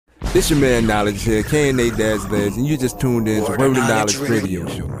This your man Knowledge here, K&A Dad's Lads, and you just tuned in to Word of Knowledge Radio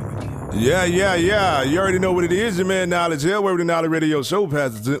Show. Yeah. You already know what it is, your man Knowledge here, Word of Knowledge Radio Show.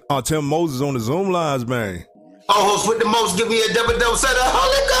 Pastor Tim Moses on the Zoom lines, man. Co-host with the most, give me a double dose of the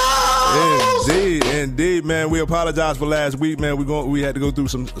Holy Ghost. Indeed, man. We apologize for last week, man. We had to go through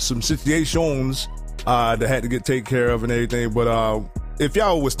some situations that had to get taken care of and everything. But if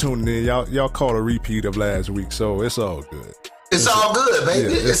y'all was tuning in, y'all caught a repeat of last week, so it's all good. It's all good,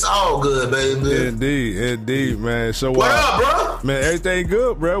 baby. Yeah, it's all good, baby. Indeed, man. So what up, bro? Man, everything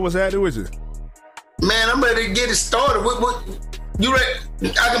good, bro. What's happening with you? Man, I'm ready to get it started. What you ready?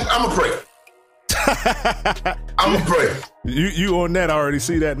 I'm gonna pray. I'm gonna pray. You on that? I already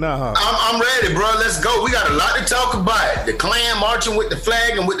see that now, huh? I'm ready, bro. Let's go. We got a lot to talk about. The Klan marching with the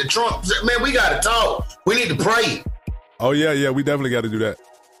flag and with the Trump. Man, we gotta talk. We need to pray. Oh yeah. We definitely got to do that.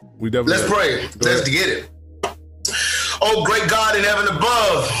 Let's pray. Let's get it. Oh, great God in heaven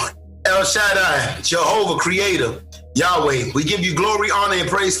above, El Shaddai, Jehovah, Creator, Yahweh, we give you glory, honor, and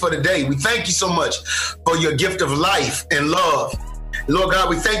praise for the day. We thank you so much for your gift of life and love. Lord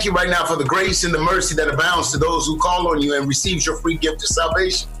God, we thank you right now for the grace and the mercy that abounds to those who call on you and receive your free gift of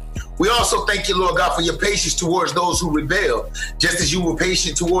salvation. We also thank you, Lord God, for your patience towards those who rebel, just as you were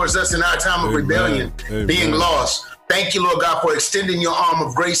patient towards us in our time of rebellion, being lost. Thank you, Lord God, for extending your arm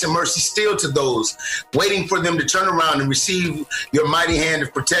of grace and mercy still to those, waiting for them to turn around and receive your mighty hand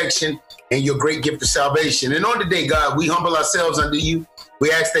of protection and your great gift of salvation. And on today, God, we humble ourselves under you.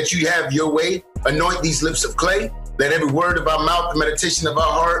 We ask that you have your way. Anoint these lips of clay. Let every word of our mouth, the meditation of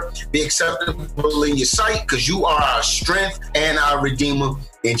our heart be acceptable in your sight, because you are our strength and our Redeemer.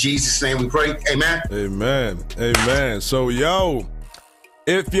 In Jesus' name we pray. Amen. Amen. So,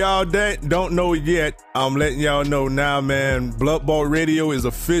 if y'all don't know yet, I'm letting y'all know now, man. Blood Bought Radio is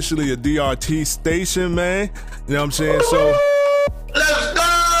officially a DRT station, man. You know what I'm saying? So, let's go!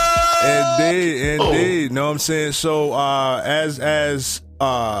 Indeed. You know what I'm saying? So, as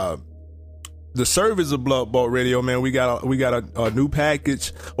the service of Blood Bought Radio, man, we got a new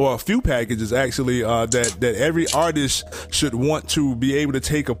package, or a few packages actually, that every artist should want to be able to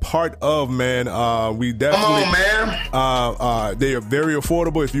take a part of, man. We definitely, they are very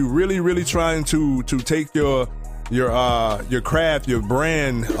affordable. If you're really trying to take your craft, your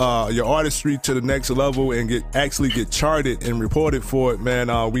brand, your artistry to the next level and get charted and reported for it,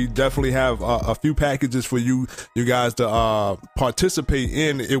 man, we definitely have a few packages for you guys to participate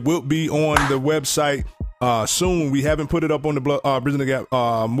in. It will be on the website soon. We haven't put it up on the Bridging the Gap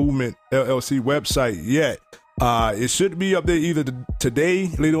Movement LLC website yet. It should be up there either today,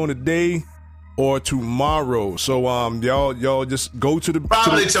 later on today, or tomorrow. So y'all just go to the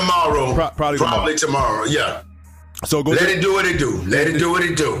probably tomorrow. Yeah. So go let it do what it do. Let it do what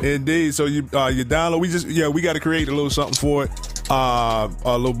it do. Indeed. So you download. We got to create a little something for it,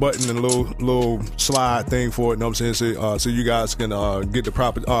 a little button and a little slide thing for it. You know what I'm saying? So you guys can get the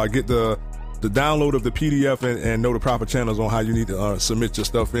proper get the download of the PDF and know the proper channels on how you need to submit your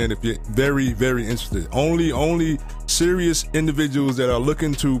stuff in. If you're very interested, only serious individuals that are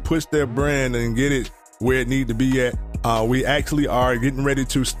looking to push their brand and get it where it need to be at. We actually are getting ready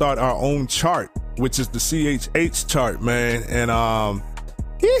to start our own chart, which is the CHH chart, man. And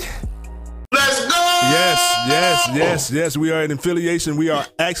let's go. Yes. We are in affiliation. We are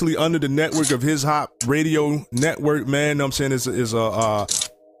actually under the network of His Hop Radio Network, man. You know what I'm saying? It's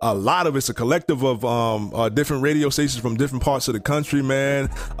a lot of it's a collective of different radio stations from different parts of the country, man,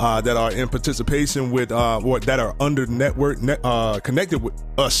 that are in participation with or that are under the network, connected with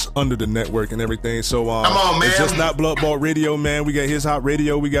us under the network and everything. So come on, man. It's just not Blood Bought Radio, man. We got His Hop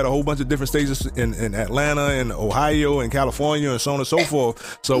Radio. We got a whole bunch of different stations in Atlanta and Ohio and California and so on and so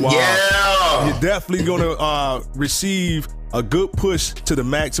forth. So you're definitely gonna receive a good push to the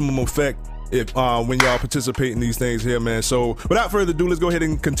maximum effect if when y'all participate in these things here, man. So without further ado, let's go ahead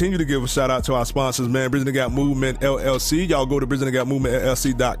and continue to give a shout out to our sponsors, man. Bridging the Gap Movement LLC. Y'all go to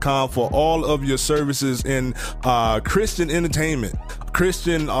bridgingthegapmovementllc.com for all of your services in Christian entertainment,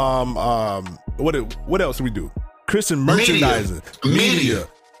 Christian what else do we do? Christian merchandising, media.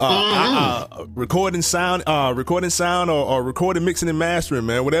 Recording sound or recording, mixing and mastering,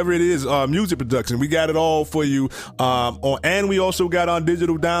 man. Whatever it is, music production. We got it all for you. And we also got on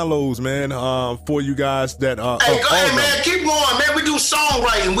digital downloads, man, for you guys that Hey, man, keep going, man. We do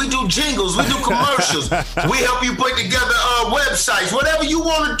songwriting, we do jingles, we do commercials. We help you put together websites, whatever you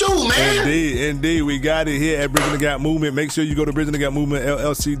want to do, man. Indeed. We got it here at Bridging the Gap Movement. Make sure you go to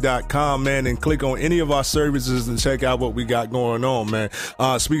bridgingthegapmovementllc.com, man, and click on any of our services and check out what we got going on, man.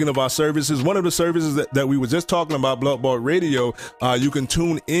 Speaking of our services, one of the services that we were just talking about, Blood Bought Radio, you can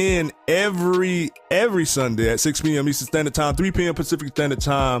tune in every Sunday at 6 p.m. Eastern Standard Time, 3 p.m. Pacific Standard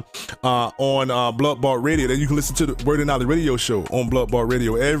Time on Blood Bought Radio. Then you can listen to the Word and Knowledge Radio Show on Blood Bought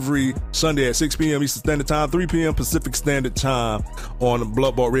Radio every Sunday at 6 p.m. Eastern Standard Time, 3 p.m. Pacific Standard Time on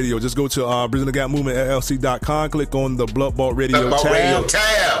Blood Bought Radio. Just go to Bridging the Gap Movement LLC.com, click on the Blood Bought Radio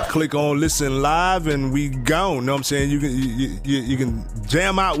tab, click on Listen Live, and we gone. You know what I'm saying? You can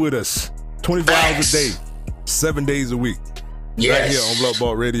jam out with us 24 hours a day, 7 days a week. Yes. Right here on Blood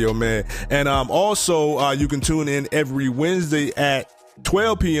Bought Radio, man. And also, you can tune in every Wednesday at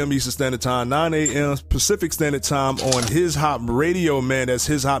 12 p.m. Eastern Standard Time, 9 a.m. Pacific Standard Time on His Hop Radio, man. That's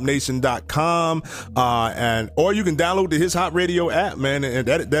hishopnation.com. Or you can download the His Hop Radio app, man, and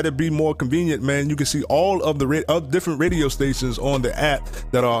that'd be more convenient, man. You can see all of the different radio stations on the app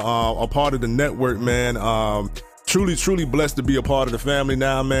that are a part of the network, man. Truly blessed to be a part of the family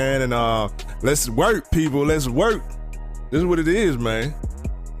now, man. And let's work, people. Let's work. This is what it is, man.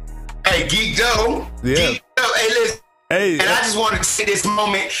 Hey, Geek Joe. Yeah. Geek Joe. Hey, listen. Hey, and I just want to take this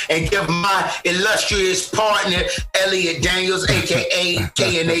moment and give my illustrious partner, Elliot Daniels, a.k.a.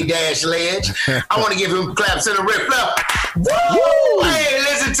 KNA-Ledge. I want to give him claps to the Rick Flap. Woo! Hey,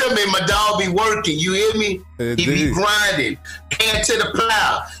 listen to me. My dog be working. You hear me? He be grinding. Hand to the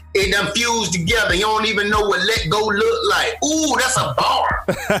plow. It done fused together. You don't even know what let go look like. Ooh, that's a bar.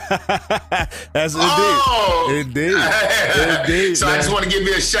 That's indeed. So man. I just want to give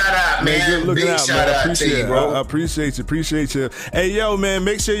you a shout out, man. Big out, shout man. Out to you, bro. I appreciate you. Hey, yo, man,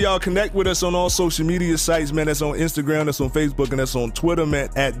 make sure y'all connect with us on all social media sites, man. That's on Instagram, that's on Facebook, and that's on Twitter, man,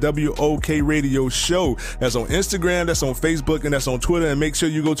 at WOK Radio Show. That's on Instagram, that's on Facebook, and that's on Twitter. And make sure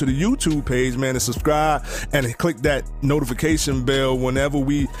you go to the YouTube page, man, and subscribe and click that notification bell whenever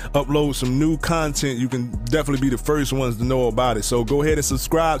we upload some new content. You can definitely be the first ones to know about it. So go ahead and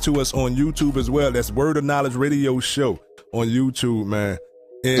subscribe to us on YouTube as well. That's Word of Knowledge Radio Show on YouTube, man.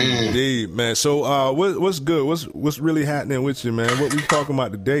 Indeed, man. So what's good? What's really happening with you, man? What we talking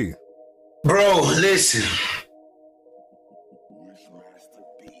about today? Bro, listen.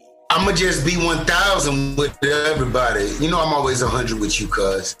 I'ma just be 1,000 with everybody. You know I'm always 100 with you,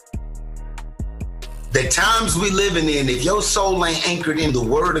 cuz. The times we living in, if your soul ain't anchored in the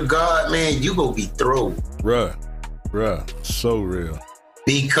word of God, man, you gonna be thrown. Bruh. So real.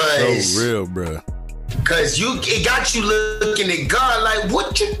 Because so real, bruh. Because it got you looking at God like,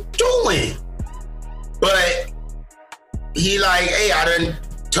 what you doing? But he like, hey, I done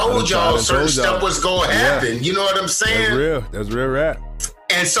told y'all certain stuff was gonna happen. Yeah. You know what I'm saying? That's real rap.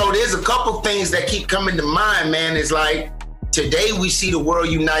 And so there's a couple things that keep coming to mind, man. It's like, today we see the world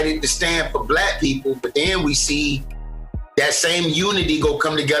united to stand for black people, but then we see that same unity go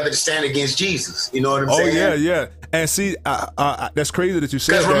come together to stand against Jesus. You know what I'm saying? Oh, yeah. And see, that's crazy that you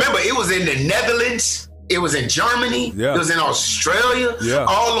said that. Because remember, it was in the Netherlands, it was in Germany, it was in Australia,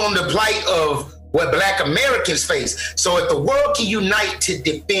 all on the plight of what black Americans face. So if the world can unite to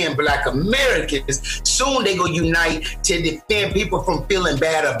defend black Americans, soon they go unite to defend people from feeling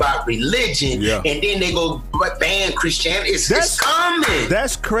bad about religion. And then they go ban Christianity. It's coming.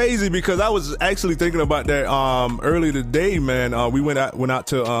 That's crazy, because I was actually thinking about that earlier today, man. We went out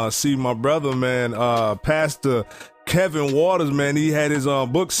to see my brother, man, Pastor Kevin Waters, man. He had his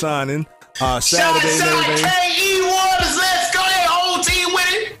book signing Saturday and everything. K.E. Waters, let's go. Whole team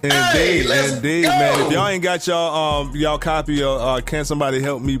with it. Indeed, man. If y'all ain't got y'all copy, can somebody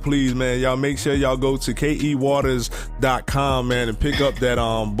help me, please, man? Y'all make sure y'all go to kewaters.com, man, and pick up that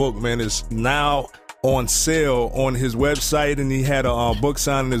book, man. It's now on sale on his website, and he had a book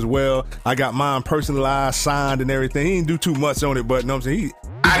signing as well. I got mine personalized, signed, and everything. He didn't do too much on it, but you know what I'm saying?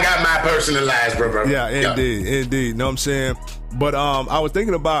 I got my personalized, bro. Yeah, indeed. You know what I'm saying? But I was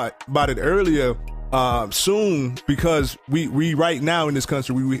thinking about it earlier. Soon, because we right now in this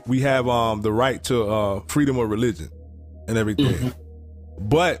country we have the right to freedom of religion and everything.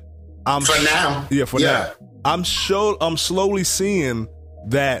 But for now I'm slowly seeing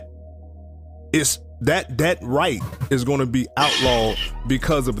that it's that right is going to be outlawed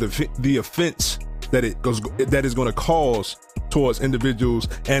because of the offense that is going to cause towards individuals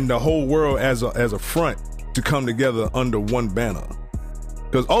and the whole world as a front to come together under one banner.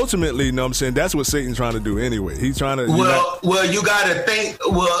 Because ultimately, you know what I'm saying, that's what Satan's trying to do anyway. He's trying to... Well, you got to think...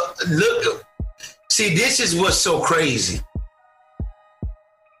 Well, look... See, this is what's so crazy.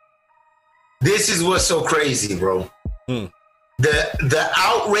 This is what's so crazy, bro. The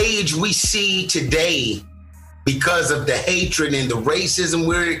outrage we see today because of the hatred and the racism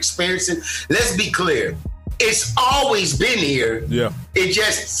we're experiencing, let's be clear. It's always been here. Yeah.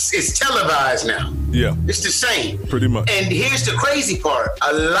 It's televised now. Yeah. It's the same. Pretty much. And here's the crazy part.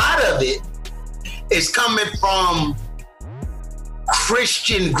 A lot of it is coming from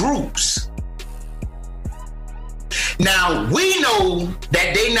Christian groups. Now, we know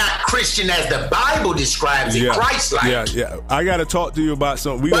that they're not Christian as the Bible describes it, Christ-like. Yeah. I got to talk to you about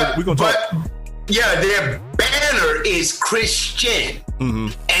something. We're going to talk. Yeah, their banner is Christian. Mm-hmm.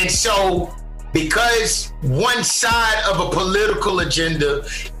 And so, because one side of a political agenda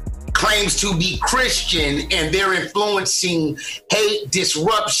claims to be Christian and they're influencing hate,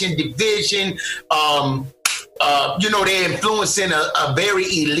 disruption, division, they're influencing a very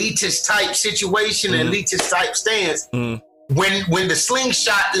elitist type situation, elitist type stance. When the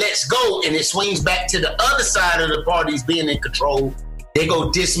slingshot lets go and it swings back to the other side of the parties being in control, they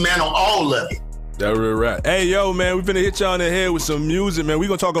go dismantle all of it. That's real right. Hey, yo, man, we're finna hit you on the head with some music, man. We're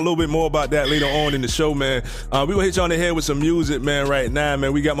gonna talk a little bit more about that later on in the show, man. We're gonna hit you on the head with some music, man, right now,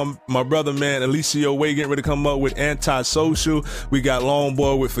 man. We got my brother, man, Alicio Way getting ready to come up with Antisocial. We got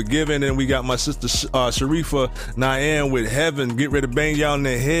Longboy with Forgiven, and we got my sister Sharifa Nayan with Heaven. Get ready to bang y'all on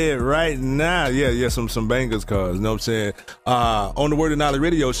the head right now. Yeah, some bangers, cuz, you know what I'm saying? On the Word of Knowledge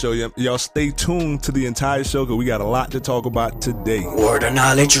radio show, y'all stay tuned to the entire show, because we got a lot to talk about today. Word of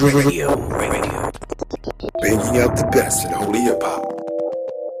Knowledge radio. Bringing out the best in holy hip hop.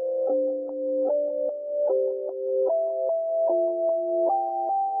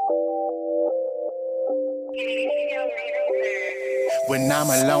 When I'm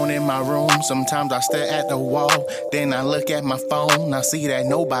alone in my room, sometimes I stare at the wall. Then I look at my phone, I see that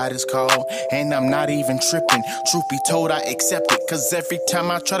nobody's called. And I'm not even tripping. Truth be told, I accept it. Cause every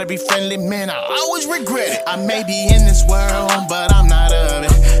time I try to be friendly, man, I always regret it. I may be in this world, but I'm not of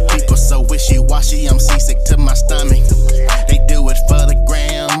it. People so wishy-washy, I'm seasick to my stomach. They do it for the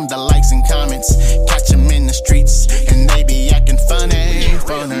gram, the likes and comments. Catch them in the streets, and they be acting funny.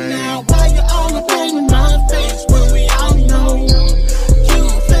 Now, why you all up in my face when we all know?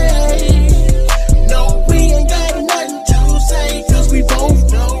 No, we ain't got nothing to say, cause we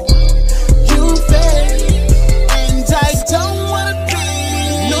both know you fake. And I don't wanna be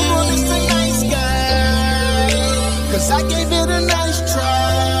no more than a nice guy, cause I gave it a nice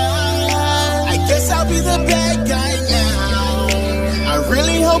try. I guess I'll be the bad guy now. I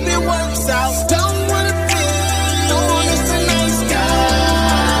really hope it works out. Don't wanna be no more than a nice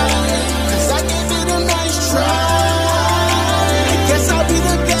guy, cause I gave it a nice try. I guess I'll be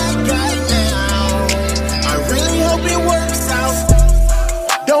the bad guy now. I really hope it works out.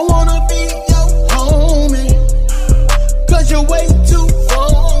 Don't wanna be your homie, cause you're way too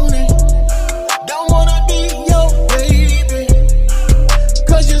phony. Don't wanna be your baby,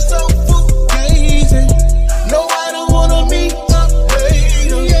 cause you're so fugazi. No, I don't wanna meet up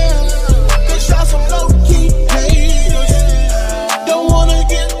later, cause y'all some low-key haters. Don't wanna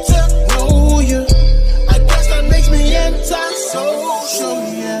get to know you. I guess that makes me antisocial,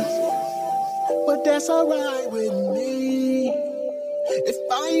 but that's alright with me. If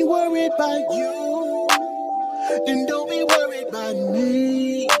I ain't worried about you, then don't be worried about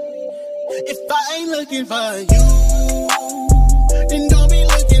me. If I ain't looking for you, then don't be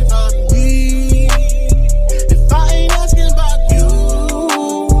looking for me. If I ain't asking about you,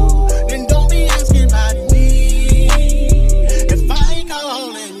 then don't be asking about me. If I ain't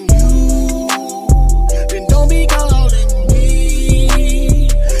calling you, then don't be calling me.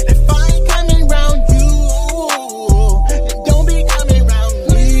 If I ain't coming round you, then don't be coming round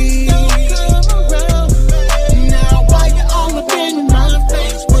me. Don't come around me. Now why you all up in my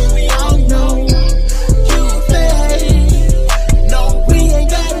face when we all know you fake? No, we ain't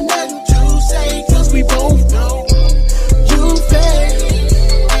got nothing to say, cause we both know you fake.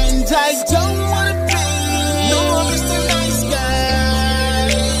 And I don't wanna be no more than a nice guy,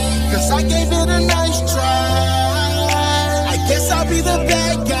 cause I gave it a nice try. I guess I'll be the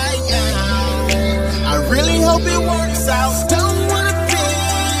bad guy now. I really hope it works out. Don't wanna be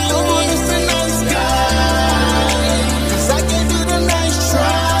no more than a nice guy, cause I gave it a nice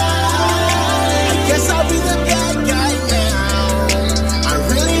try. I guess I'll be the bad guy now. I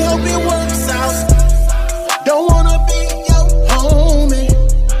really hope it works out. Don't wanna be your homie,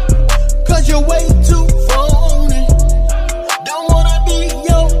 cause you're way too phony. Don't wanna be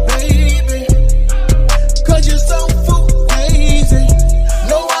your baby, cause you're so fugazi.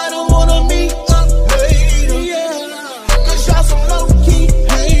 No, I don't wanna meet up later, cause y'all some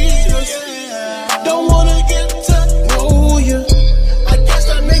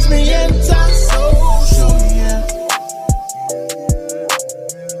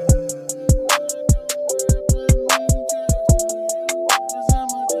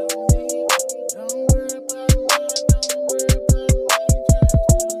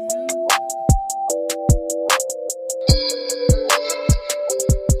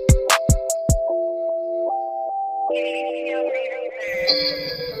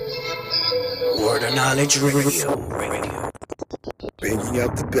Knowledge Radio. Banging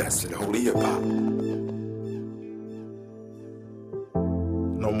out the best in holy hip hop.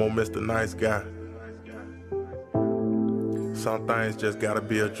 No more Mr. Nice Guy. Some things just gotta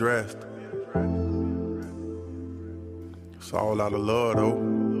be addressed. It's all out of love though.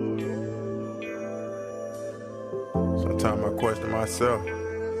 Sometimes I question myself.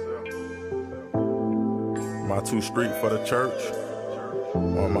 Am I too street for the church?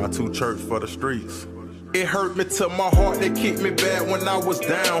 Or am I too church for the streets? It hurt me to my heart, they kicked me bad when I was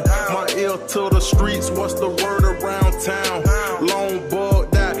down. My ear to the streets, what's the word around town? Long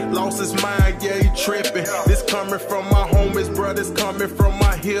bug that lost his mind, yeah, he tripping. This coming from my homies, brothers coming from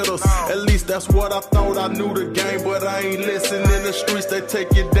my hitters. At least that's what I thought, I knew the game, but I ain't listening. In the streets, they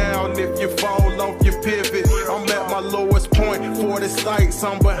take you down if you fall off your pivot. I'm at my lowest point, 40 sights,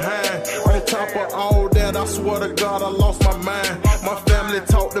 I'm behind. On top of all that, I swear to God, I lost my mind. My family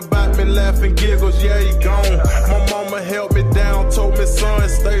talked about me, laughing giggles, yeah, he gone. My mama held me down, told me, son,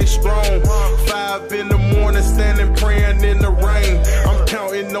 stay strong. 5 in the morning, standing praying in the rain. I'm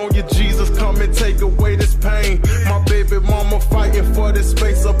counting on you, Jesus, come and take away this pain. My baby mama fighting for this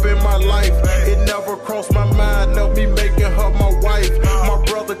space up in my life. It never crossed my mind of me making her my wife. My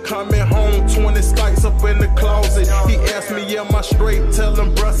brother coming home, 20 stacks up in the closet. He asked me, am I straight? Tell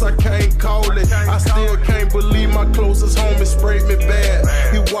him, bruh, I can't call it. I still can't believe my closest homie sprayed me bad.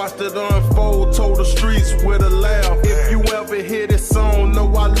 He watched it unfold, told the streets with a laugh. If you ever hear this song, know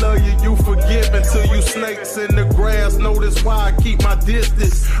I love you, you forgiven. Till you snakes in the grass, notice why I keep my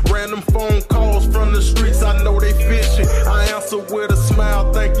distance. Random phone calls from the streets, I know they fishing. I answer with a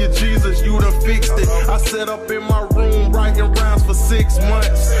smile, thank you Jesus, you done fixed it. I sat up in my room writing rhymes for 6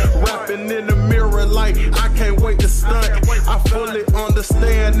 months, rapping in the mirror like I can't wait to stunt. I fully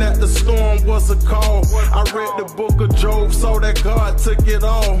understand that the storm was a call. I read the book of Job, saw that God took it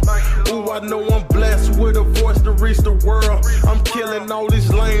all. Ooh, I know I'm blessed with a voice to reach the world. I'm killing all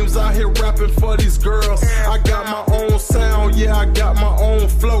these lames out here rapping for these girls. I got my own sound, yeah, I got my own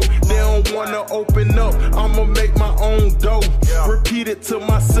flow. They don't wanna open up, I'ma make my own dough. Repeat it to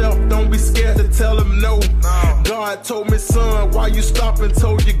myself, don't be scared to tell them no. God told me, son, why you stopping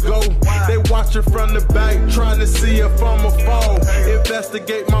till you go? They watching from the back, trying to see if I'ma fall.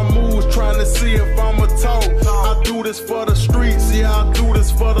 Investigate my moves, trying to see if I'ma talk. I do this for the streets, yeah, I do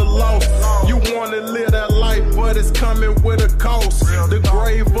this for the lost. You wanna live that life, but it's coming with a cost. The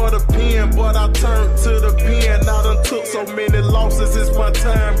grave of the pen, but I turned to the pen. I done took so many losses, it's my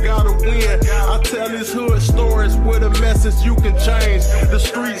time, gotta win. I tell these hood stories with a message you can change. The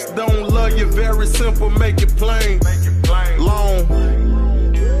streets don't love you, very simple, make it plain. Long.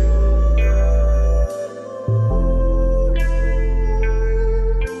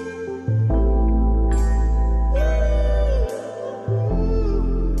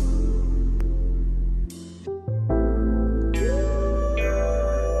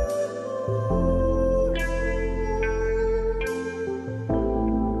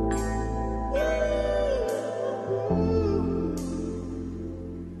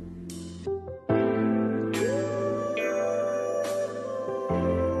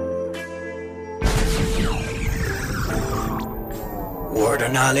 Word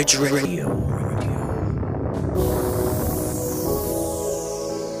of Knowledge Radio.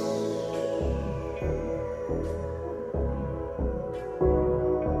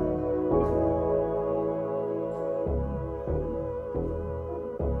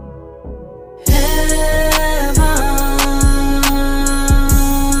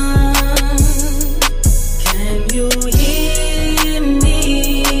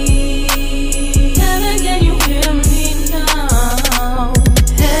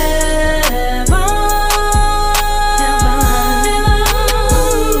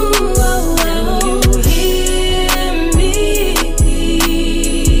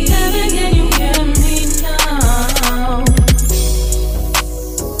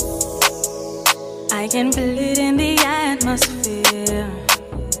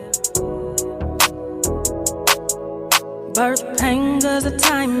 Birth pain, 'cause the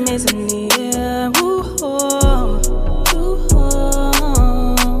time is near.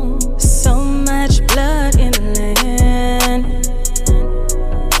 So much blood in the land,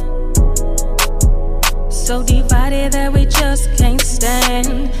 so divided that we just can't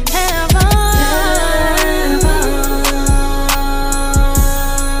stand.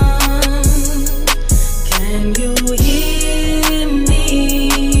 Can you hear me?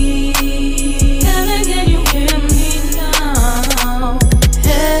 Can you hear me now?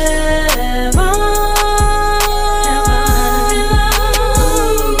 Heaven, can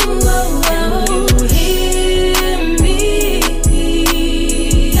you hear me?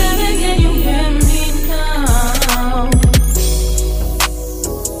 Can you hear me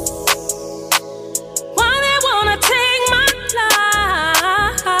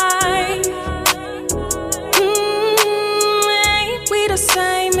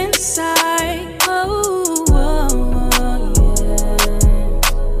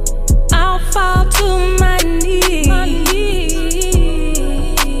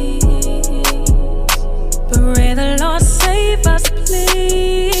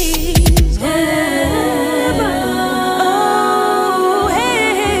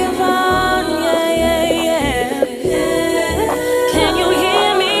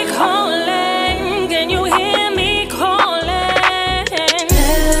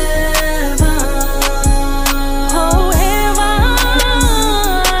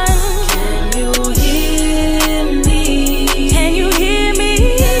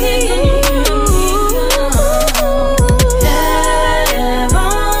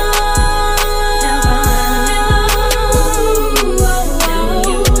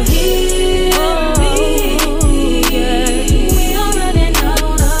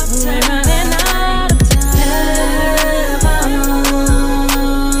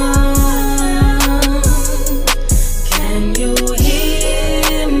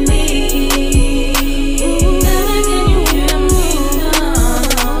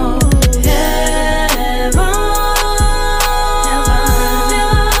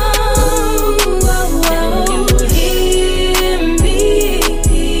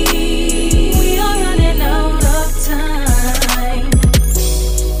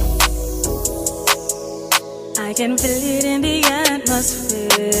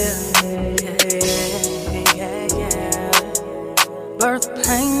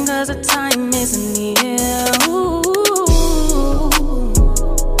sing 'cause the time is near. Ooh.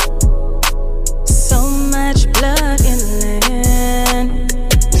 So much blood in the land.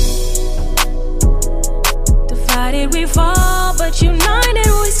 Divided we fall, but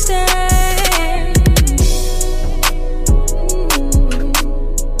united we stand.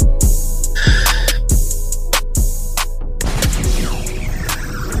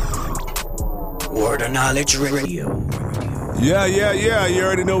 Word of Knowledge Radio. Yeah. You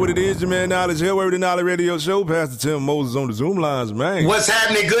already know what it is, your man Knowledge Hill, Word of Knowledge Radio Show. Pastor Tim Moses on the Zoom lines, man. What's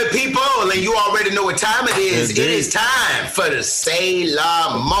happening, good people? And you already know what time it is. Indeed. It is time for the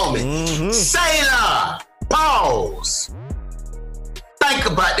Selah moment. Mm-hmm. Selah. Pause. Think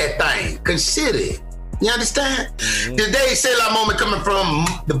about that thing. Consider it. You understand? Mm-hmm. Today's Selah moment coming from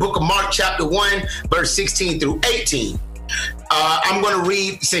the book of Mark, chapter 1, verse 16 through 18. I'm going to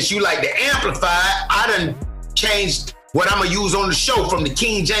read, since you like the Amplified, I done changed what I'm going to use on the show from the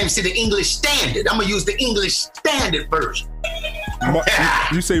King James to the English Standard. I'm going to use the English Standard version.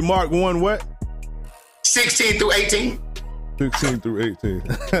 You say Mark 1 what? 16 through 18. 16 through 18.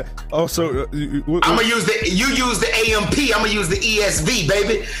 Also, I'm going to use you use the AMP. I'm going to use the ESV,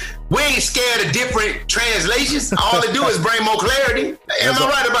 baby. We ain't scared of different translations. All it do is bring more clarity. Am I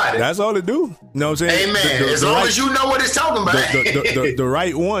right about it? That's all it do. You know what I'm saying? Amen. As long as you know what it's talking about. The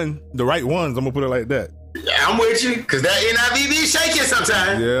right ones, I'm going to put it like that. I'm with you, because that NIV be shaking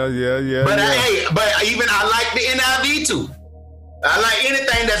sometimes. Yeah. But yeah. but even I like the NIV too. I like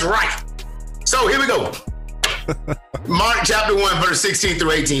anything that's right. So here we go. Mark chapter 1, verse 16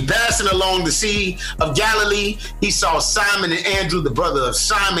 through 18. Passing along the Sea of Galilee, he saw Simon and Andrew, the brother of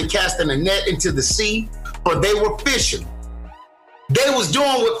Simon, casting a net into the sea, for they were fishing. They was doing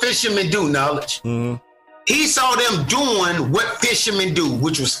what fishermen do, Knowledge. Mm-hmm. He saw them doing what fishermen do,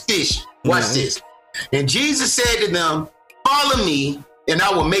 which was fishing. Watch this. And Jesus said to them, follow me, and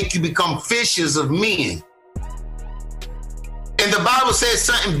I will make you become fishers of men. And the Bible says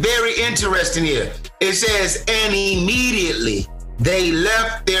something very interesting here. It says, and immediately they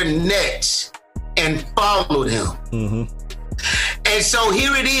left their nets and followed him. Mm-hmm. And so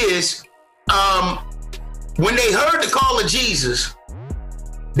here it is. When they heard the call of Jesus,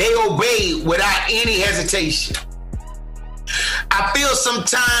 they obeyed without any hesitation. I feel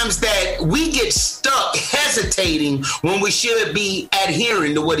sometimes that we get stuck hesitating when we should be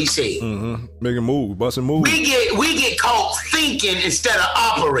adhering to what he said. Mm-hmm. Make a move, bust a move. We get caught thinking instead of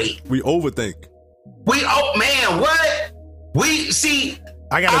operating. We overthink. What? We see.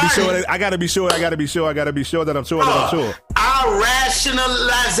 I gotta be sure that I'm sure. Our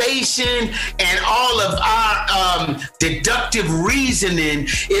rationalization and all of our deductive reasoning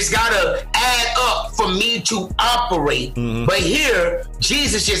is gotta add up for me to operate. Mm-hmm. But here,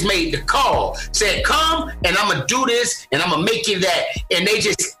 Jesus just made the call, said, come and I'm gonna do this and I'm gonna make you that. And they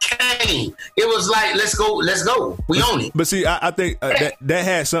just came. It was like, let's go. We own it. But see, I think that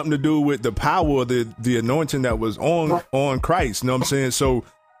had something to do with the power of the anointing that was on Christ. You know what I'm saying? So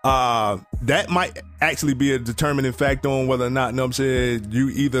that might actually be a determining factor on whether or not, you know what I'm saying, you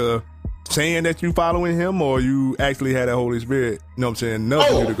either saying that you following him or you actually had that Holy Spirit, you know what I'm saying,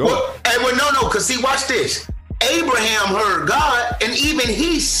 nudging you to go. No, because see, watch this. Abraham heard God and even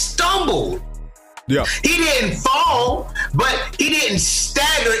he stumbled. Yeah. He didn't fall, but he didn't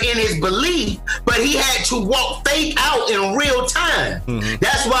stagger in his belief, but he had to walk faith out in real time. Mm-hmm.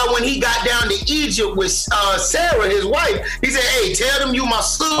 That's why when he got down to Egypt with Sarah, his wife, he said, hey, tell them you my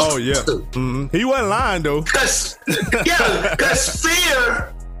sister. Oh, yeah. Mm-hmm. He wasn't lying, though. Because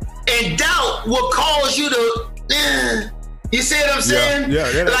fear and doubt will cause you to, you see what I'm saying? Yeah.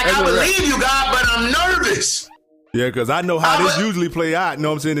 I believe you, God, but I'm nervous. Yeah, because I know how this usually play out, you know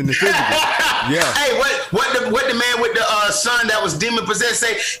what I'm saying, in the physical. Yeah. Hey, what the man with the son that was demon possessed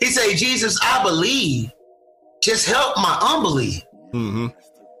say? He say, Jesus, I believe. Just help my unbelief. Mm-hmm.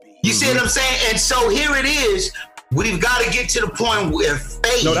 You see what I'm saying? And so here it is. We've got to get to the point where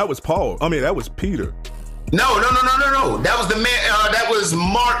faith. No, that was Paul. I mean, that was Peter. No. That was the man. That was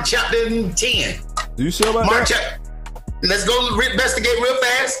Mark chapter 10. You sure about Mark that? Let's go investigate real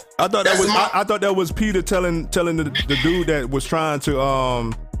fast. I thought that was Peter telling the dude that was trying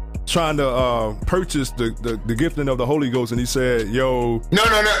to purchase the gifting of the Holy Ghost, and he said, "Yo." No.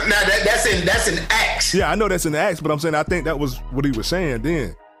 That's in Acts. Yeah, I know that's in Acts, but I'm saying I think that was what he was saying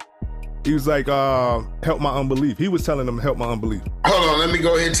then. He was like, "Help my unbelief." He was telling them, "Help my unbelief." Hold on, let me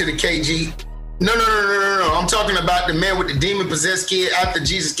go ahead to the KG. No. I'm talking about the man with the demon-possessed kid after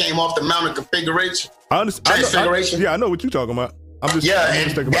Jesus came off the Mount of Configuration. Transfiguration. I know what you're talking about. I'm just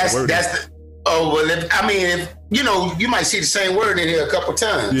thinking about the word. If you might see the same word in here a couple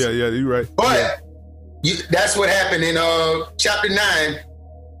times. Yeah, you're right. But that's what happened in chapter 9.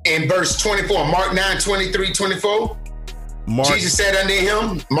 in verse 24, Mark 9, 23, 24. Jesus said unto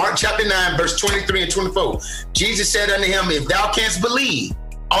him, Mark chapter 9, verse 23 and 24. Jesus said unto him, if thou canst believe,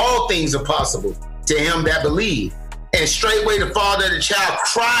 all things are possible to him that believe. And straightway the father of the child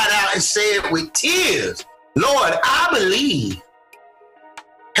cried out and said with tears, Lord, I believe.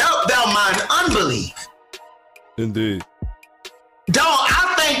 Help thou mine unbelief. Indeed. Dog,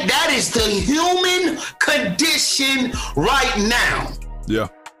 I think that is the human condition right now. Yeah,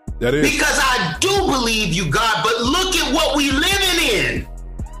 that is. Because I do believe you, God, but look at what we living in.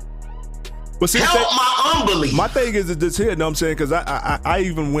 But see, help my unbelief. My thing is this here, you know what I'm saying? Because I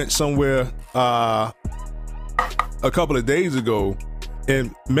even went somewhere a couple of days ago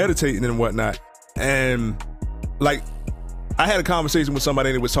and meditating and whatnot. And like, I had a conversation with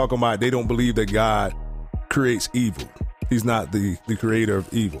somebody that was talking about they don't believe that God creates evil. He's not the creator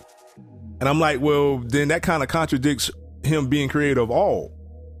of evil. And I'm like, well, then that kind of contradicts him being creator of all.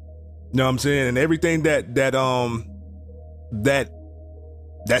 You know what I'm saying? And everything that's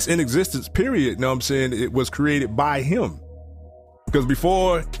in existence, period, you know what I'm saying, it was created by him. Because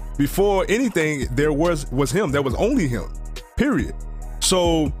before anything, there was him. There was only him, period.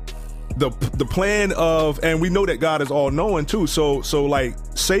 So the plan of, and we know that God is all knowing too. So like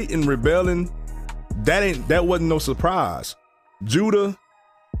Satan rebelling, that wasn't no surprise. Judas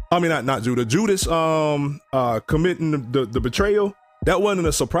committing the betrayal, that wasn't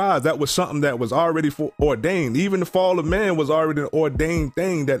a surprise. That was something that was already ordained. Even the fall of man was already an ordained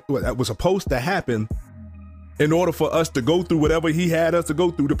thing that was supposed to happen in order for us to go through whatever he had us to go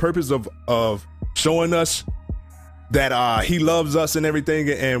through. The purpose of showing us that he loves us and everything,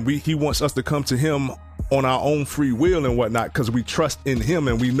 and he wants us to come to him on our own free will and whatnot, because we trust in him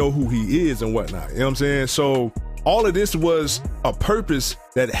and we know who he is and whatnot. You know what I'm saying? So all of this was a purpose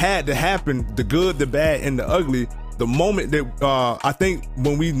that had to happen, the good, the bad, and the ugly. The moment that I think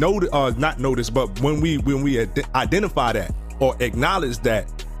when we not notice, but when we identify that or acknowledge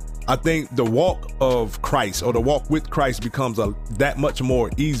that, I think the walk of Christ or the walk with Christ becomes that much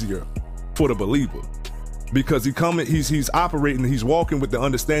more easier for the believer. Because he's operating, he's walking with the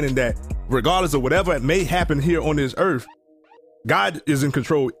understanding that regardless of whatever may happen here on this earth, God is in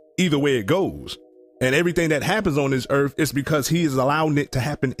control either way it goes. And everything that happens on this earth is because he is allowing it to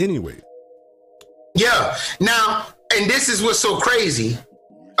happen anyway. Yeah. Now, and this is what's so crazy.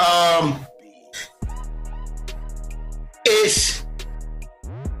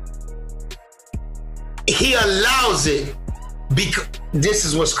 He allows it because this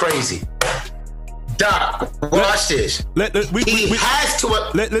is what's crazy. Doc, watch this. He has to.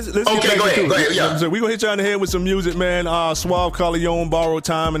 Let's okay, go ahead. Yeah. So we're going to hit you on the head with some music, man. Suave, Carleon, Borrowed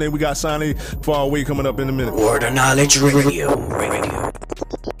Time, and then we got Sonny Far Away coming up in a minute. Word of Knowledge Radio.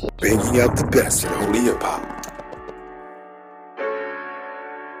 Bringing out the best in holy hip hop.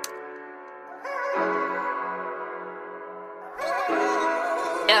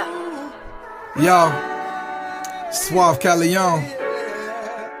 Yo, Suave Carleon.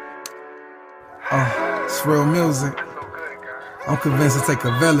 It's real music. I'm convinced to take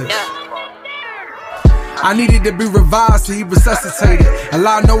a village. I needed to be revised, so he resuscitated.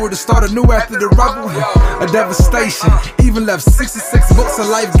 Allowed nowhere to start anew after the rubble. A devastation. Even left 66 books of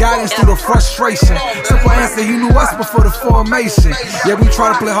life guidance through the frustration. Simple answer, he knew us before the formation. Yeah, we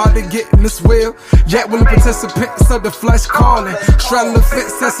try to play hard to get in this wheel. Yet willing participants of the flesh calling. Straddle the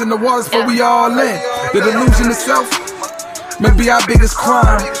fence, testing the waters before we all in. The delusion itself may be our biggest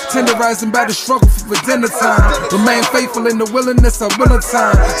crime. Tenderizing by the struggle for dinner time. Remain faithful in the willingness of winter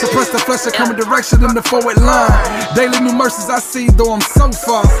time. Suppress the flesh and come a direction in the forward line. Daily new mercies I see, though I'm so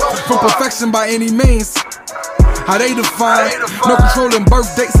far from perfection by any means. How they define no controlling birth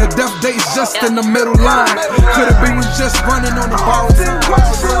dates and death dates, just in the middle line. Could it be we just running on the borrowed time?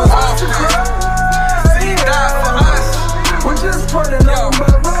 See, died for us. We're just running on the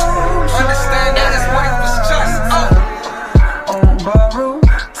road. Understand that his wife was just on borrowed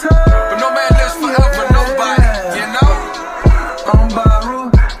time. But no man lives forever, nobody, you know? On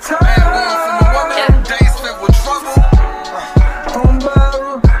borrowed time. Man born from a woman, days filled with trouble. On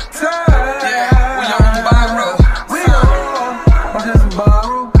borrowed time. Yeah, we on borrowed. We on just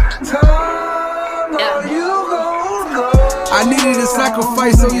borrowed time. You go. I needed a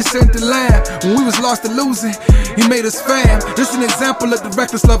sacrifice, so you sent the lamb. When we was lost and losing, he made us fam. This an example of the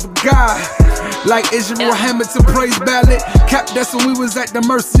reckless love of God. Like Israel Hamilton praise ballad. Capped us when we was at the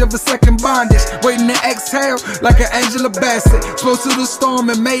mercy of the second bondage. Waiting to exhale like an Angela Bassett. Spoke to the storm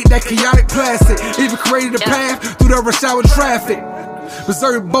and made that chaotic plastic. Even created a path through the rush hour traffic.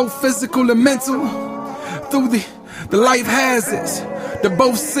 Preserved both physical and mental through the life hazards. The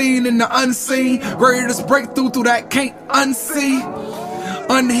both seen and the unseen. Greatest breakthrough through that can't unsee.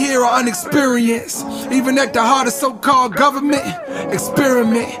 unhear or unexperienced. Even at the heart of so-called government,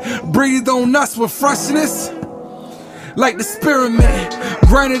 experiment. Breathe on us with freshness, like the experiment.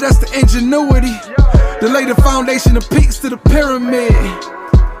 Granted us the ingenuity to lay the foundation of peaks to the pyramid.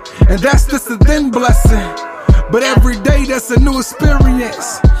 And that's just a then blessing. But every day that's a new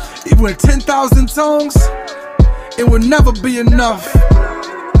experience. Even with 10,000 tongues, it will never be enough.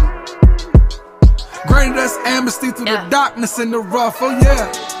 Granted us amnesty through the darkness and the rough, oh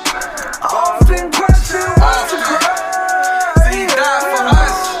yeah. Often question what's the crime. See, he died for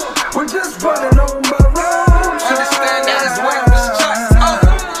us. We're just running on borrowed time. Understand that his way was just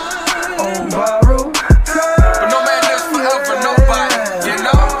on borrowed time. But no man lives forever, nobody, you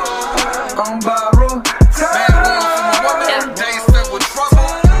know. On borrowed time. Man born from a woman, days filled with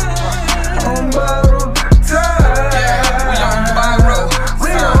trouble. On borrowed time. Yeah, we on borrowed time. We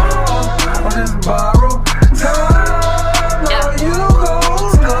on this borrowed time. Now you go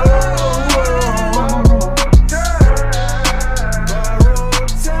slow.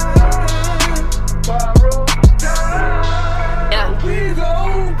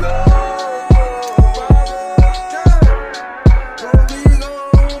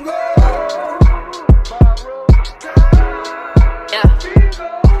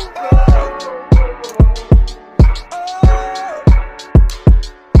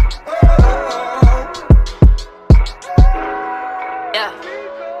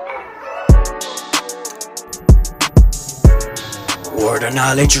 Word of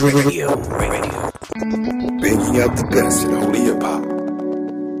Knowledge Radio. Bringing out the best in holy hip hop.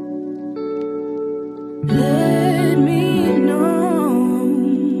 Let me know.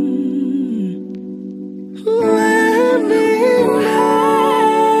 Let me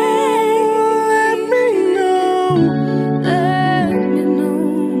know.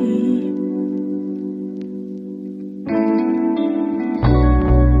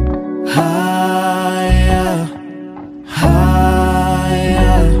 Higher,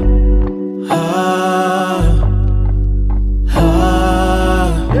 higher, higher,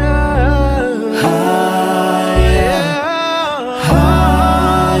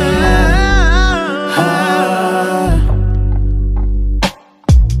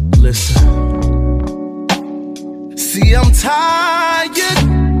 Listen. See, I'm tired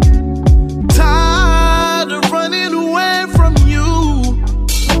of running away from you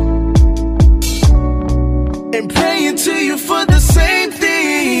and praying to you for the same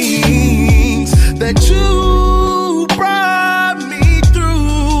things that you brought me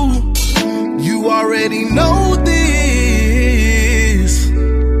through. You already know this,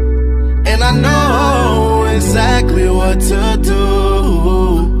 and I know exactly what to do.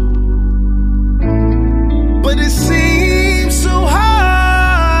 But it seems so hard.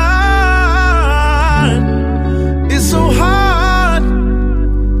 It's so hard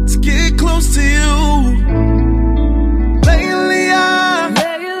to get close to you. Lately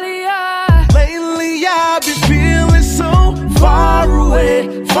I've been feeling so far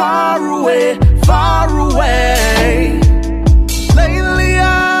away, far away, far away. Lately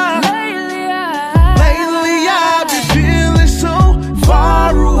I've been feeling so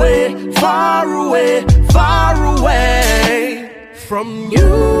far away, far away, far away from you.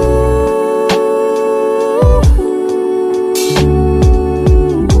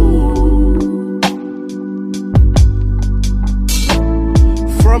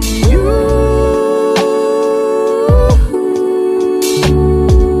 From you.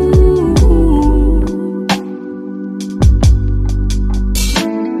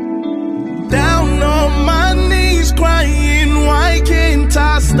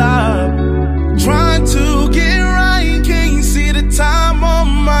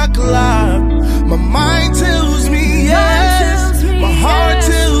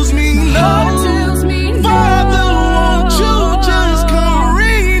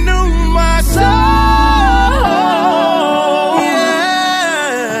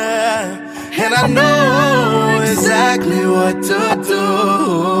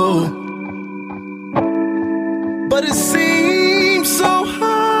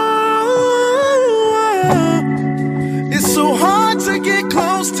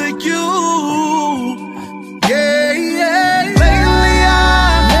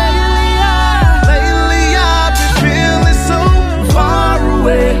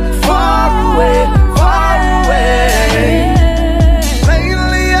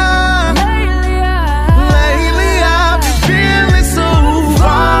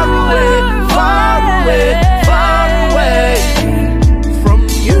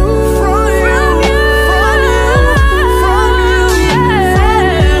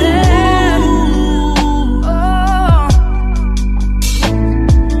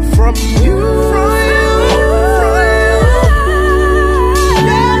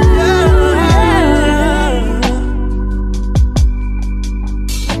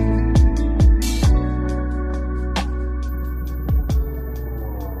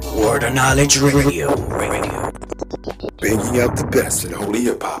 Word of Knowledge Radio. Banging out the best in holy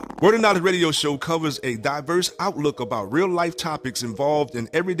hip hop. Word of Knowledge Radio Show covers a diverse outlook about real life topics involved in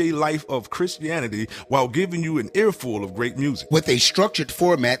everyday life of Christianity while giving you an earful of great music. With a structured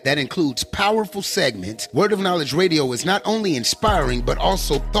format that includes powerful segments, Word of Knowledge Radio is not only inspiring but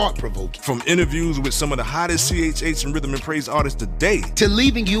also thought-provoking. From interviews with some of the hottest CHH and rhythm and praise artists today, to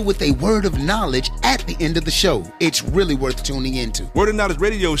leaving you with a word of knowledge at the end of the show. It's really worth tuning into. Word of Knowledge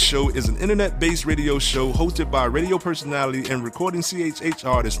Radio Show is an internet-based radio show hosted by radio personality and recording CHH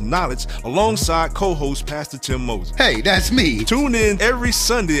artist Knowledge alongside co-host Pastor Tim Moses. Hey, that's me. Tune in every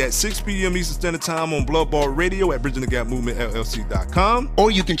Sunday at 6 p.m. Eastern Standard Time on Bloodball Radio at Bridging the Gap Movement LLC.com.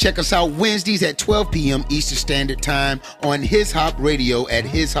 Or you can check us out Wednesdays at 12 p.m. Eastern Standard Time on His Hop Radio at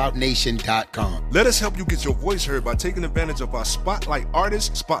hishopnation.com. Let us help you get your voice heard by taking advantage of our Spotlight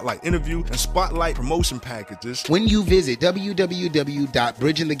Artist, Spotlight Interview, and Spotlight Promotion packages when you visit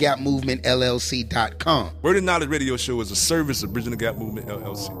www.bridgingthegapmovementllc.com. Word of Knowledge Radio Show is a service of Bridging the Gap Movement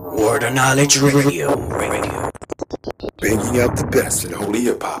LLC. Word of Knowledge Radio. Banging out the best in holy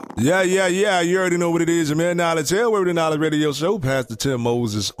hip hop. Yeah. You already know what it is, man. Knowledge here, Word of Knowledge Radio Show. Pastor Tim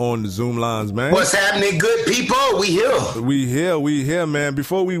Moses on the Zoom lines, man. What's happening, good people? We here, man.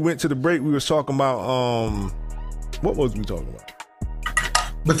 Before we went to the break, we was talking about what was we talking about?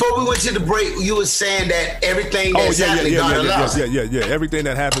 Before we went to the break, you were saying that everything that's happening, God allows. Yeah. Everything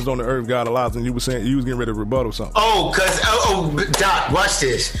that happens on the earth, God allows. And you were saying you was getting ready to rebuttal something. Doc, watch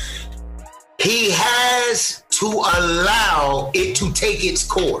this. He has to allow it to take its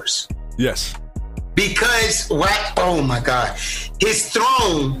course. Yes. Because oh my God, his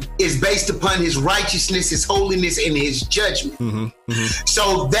throne is based upon his righteousness, his holiness, and his judgment.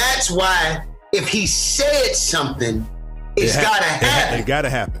 So that's why if he said something, it's gotta happen. It gotta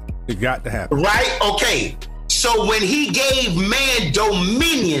happen. It got to happen. Right? Okay. So when he gave man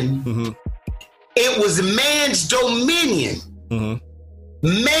dominion, it was man's dominion.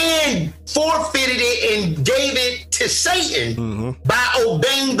 Man forfeited it and gave it to Satan by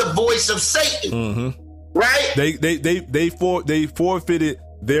obeying the voice of Satan. Right? They forfeited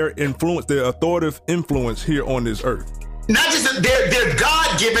their influence, their authoritative influence here on this earth. Not just their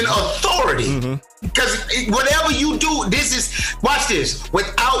God-given authority. Because whatever you do, watch this.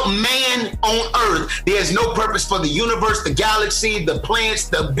 Without man on earth, there's no purpose for the universe, the galaxy, the plants,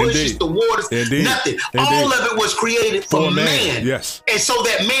 the bushes, the waters, nothing. All of it was created for man. Yes. And so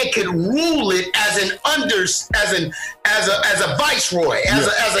that man could rule it as a viceroy, as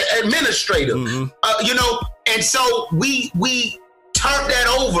an administrator. And so we turned that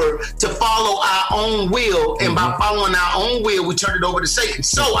over to follow our own will, and by following our own will, we turned it over to Satan.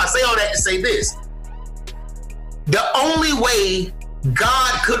 So I say all that to say this. The only way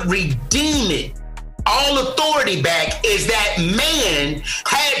God could redeem it, all authority back, is that man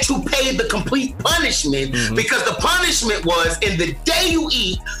had to pay the complete punishment, because the punishment was, in the day you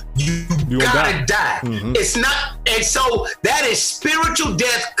eat, you gotta die. It's not, and so that is spiritual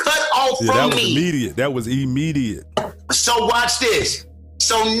death cut off from me. That was immediate. So watch this.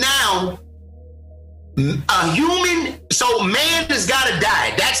 So now man has gotta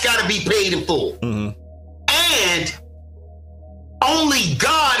die. That's gotta be paid in full. And only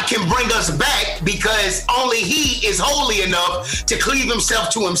God can bring us back, because only he is holy enough to cleave himself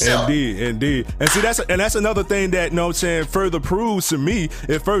to himself. Indeed. And see, that's another thing that, further proves to me,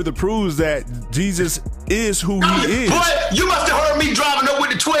 it further proves that Jesus is who he is. Boy, you must have heard me driving up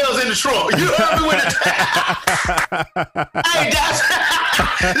with the 12s in the trunk. You heard me with the Hey,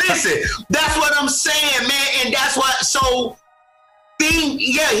 listen, that's what I'm saying, man. And that's why,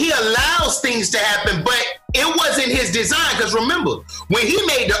 he allows things to happen, but it wasn't his design. Because remember, when he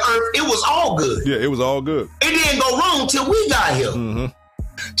made the earth, it was all good. Yeah, it was all good. It didn't go wrong till we got here.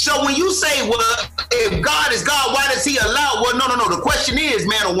 So when you say, well, if God is God, why does he allow? Well, no. The question is,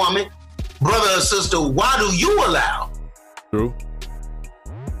 man or woman, brother or sister, why do you allow? True.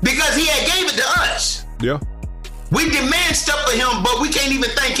 Because he had gave it to us. Yeah. We demand stuff for him, but we can't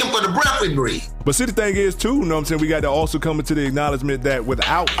even thank him for the breath we breathe. But see, the thing is, too, we got to also come into the acknowledgement that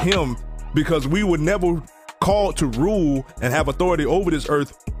without him, because we were never called to rule and have authority over this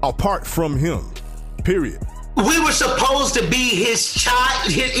earth apart from him, period. We were supposed to be his child.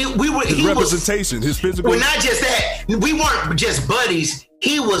 His representation, his physical. Well, not just that. We weren't just buddies.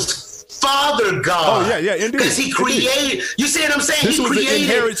 He was Father God. Oh, yeah, indeed. Because he created, you see what I'm saying? This was the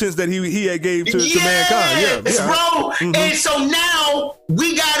inheritance that he had gave to mankind. Yes, bro. And so now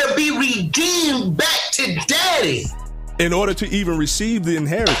we got to be redeemed back to daddy. In order to even receive the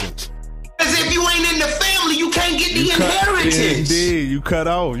inheritance. Because if you ain't in the family, you can't get the inheritance. Indeed, you cut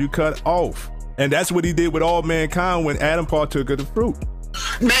off. And that's what he did with all mankind when Adam partook of the fruit.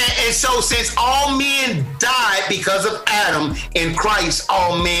 Man, and so since all men died because of Adam, in Christ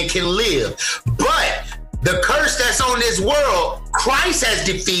all men can live. But the curse that's on this world, Christ has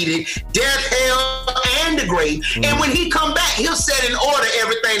defeated death, hell, and the grave. And when he come back, he'll set in order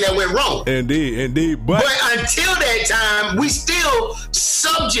everything that went wrong. Indeed. But until that time, we still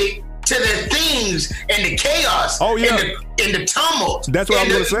subject to the things and the chaos and the tumult. That's what I'm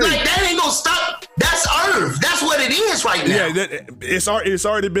going to say. Like, that ain't going to stop. That's earth. That's what it is right now. Yeah, it's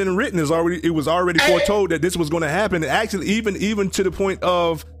already been written. It was already foretold that this was going to happen. Actually, even to the point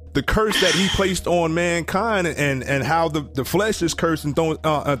of the curse that he placed on mankind and how the flesh is cursed and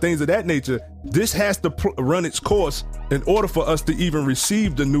things of that nature. This has to run its course in order for us to even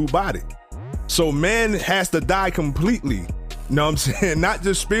receive the new body. So man has to die completely. You know what I'm saying? Not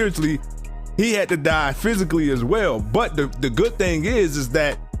just spiritually, he had to die physically as well. But the good thing is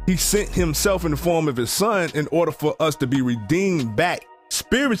that he sent himself in the form of his son in order for us to be redeemed back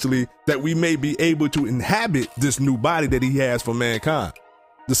spiritually, that we may be able to inhabit this new body that he has for mankind,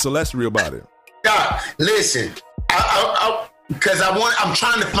 the celestial body. God, listen, because I'm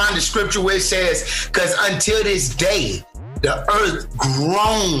trying to find the scripture where it says, because until this day, the earth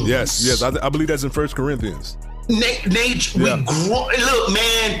groans. Yes, I believe that's in 1 Corinthians. Nature, we grow. Look,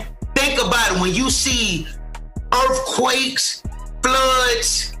 man, think about it. When you see earthquakes,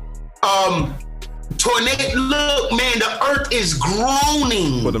 floods, tornado, look, man, the earth is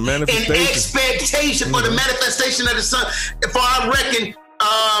groaning for the manifestation. In expectation for the manifestation of the sun. For I reckon,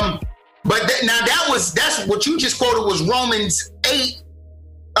 that's what you just quoted was Romans 8,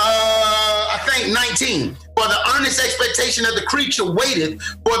 I think 19. For the earnest expectation of the creature waiteth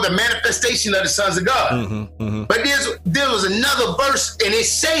for the manifestation of the sons of God. But there was another verse, and it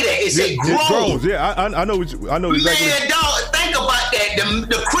say that it said groans. Yeah, I know exactly. Man, dog, think about that.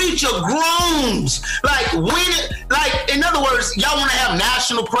 The creature groans. Like in other words, y'all want to have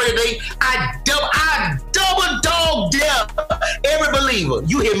National Prayer Day? I double dog dare every believer.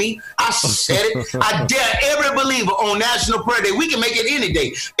 You hear me? I said it. I dare every believer on National Prayer Day. We can make it any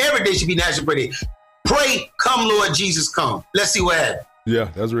day. Every day should be National Prayer Day. Pray, come Lord Jesus, come. Let's see what happens.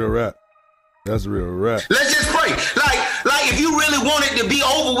 Yeah, that's real rap. That's real rap. Let's just pray. Like if you really want it to be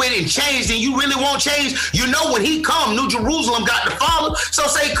over with and changed, and you really want change, you know when he come, New Jerusalem got to follow. So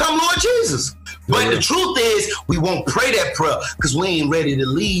say, come Lord Jesus. But the truth is, we won't pray that prayer because we ain't ready to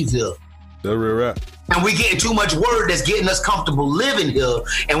leave here. That's real rap. And we getting too much word that's getting us comfortable living here,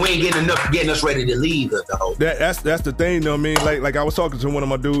 and we ain't getting enough getting us ready to leave here, though. That's the thing, you know what I mean? Like I was talking to one of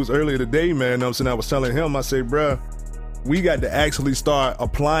my dudes earlier today, man. You know what I'm saying? I was telling him, I say, bruh, we got to actually start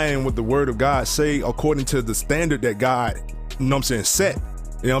applying what the word of God say according to the standard that God, you know what I'm saying, set.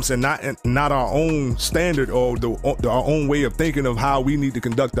 You know what I'm saying? Not our own standard or our own way of thinking of how we need to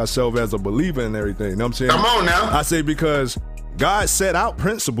conduct ourselves as a believer and everything. You know what I'm saying? Come on now. I say because God set out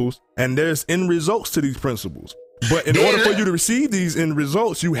principles and there's end results to these principles. But in order for you to receive these end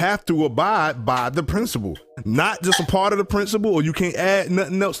results, you have to abide by the principle, not just a part of the principle, or you can't add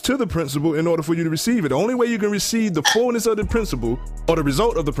nothing else to the principle in order for you to receive it. The only way you can receive the fullness of the principle or the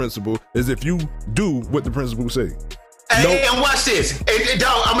result of the principle is if you do what the principle say. And watch this.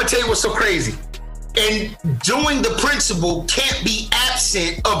 Dog, I'm going to tell you what's so crazy. And doing the principle can't be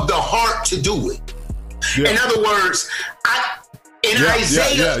absent of the heart to do it. Yeah. In other words,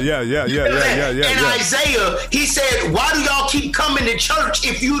 Isaiah, Isaiah, he said, why do y'all keep coming to church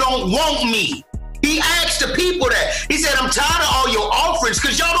if you don't want me? He asked the people that. He said, I'm tired of all your offerings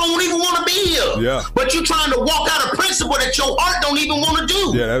because y'all don't even want to be here. Yeah. But you're trying to walk out a principle that your heart don't even want to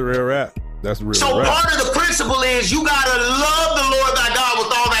do. Yeah, that's real rap. That's real. So part of the principle is you gotta love the Lord thy God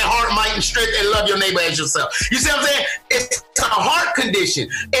with all that heart, might, and strength, and love your neighbor as yourself. You see what I'm saying? It's a heart condition.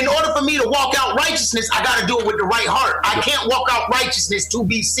 In order for me to walk out righteousness, I gotta do it with the right heart. I can't walk out righteousness to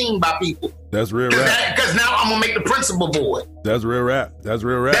be seen by people. That's real rap. Because now I'm gonna make the principle void. That's real rap. That's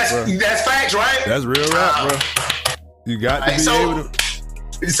real rap. That's facts, right? That's real rap, bro. You got to be able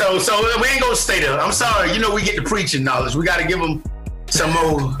to. So we ain't gonna stay there. I'm sorry. You know we get the preaching knowledge. We gotta give them some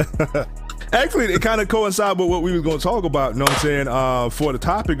more. Actually, it kind of coincides with what we was going to talk about, you know what I'm saying, for the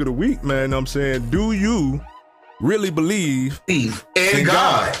topic of the week, man, you know what I'm saying, do you really believe in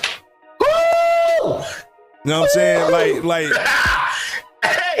God? Woo! You know what I'm saying? Like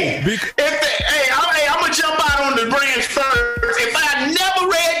hey, I'm going to jump out on the branch first. If I never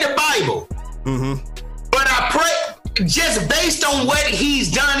read the Bible, but I pray, just based on what he's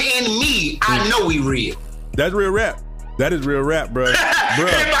done in me, I know he real. That's real rap. That is real rap, bro. If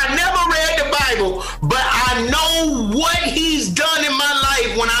I never read the Bible, but I know what he's done in my life,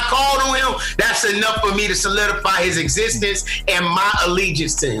 faith when I called on him, that's enough for me to solidify his existence and my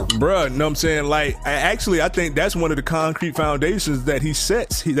allegiance to him. Bruh, you know what I'm saying? Like, I think that's one of the concrete foundations that he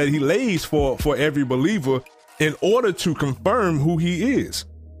sets, that he lays for every believer in order to confirm who he is.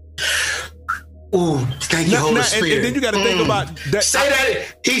 Ooh, thank you, Holy Spirit. And then you got to think about that. Say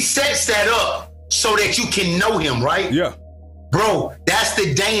that he sets that up so that you can know him, right? Yeah. Bro, that's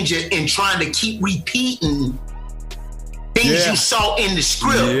the danger in trying to keep repeating things you saw in the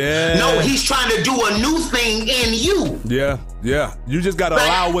script. Yeah. No, he's trying to do a new thing in you. Yeah. You just got to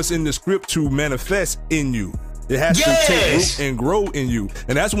allow what's in the script to manifest in you. It has to take root and grow in you.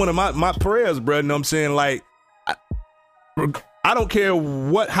 And that's one of my prayers, bro. You know what I'm saying? Like, I don't care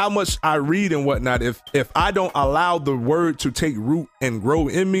how much I read and whatnot. If I don't allow the word to take root and grow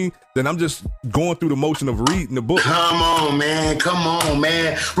in me, then I'm just going through the motion of reading the book. Come on,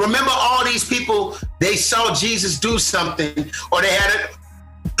 man. Remember all these people, they saw Jesus do something, or they had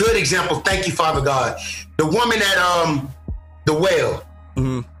a good example. Thank you, Father God. The woman at the well.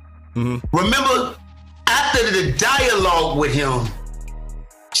 Remember, after the dialogue with him,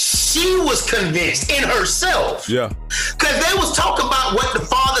 she was convinced in herself. Yeah. Because they was talking about what the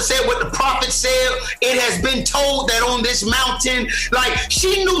Father said, what the prophet said. It has been told that on this mountain, like,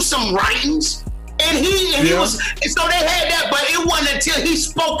 she knew some writings. And he was, and so they had that, but it wasn't until he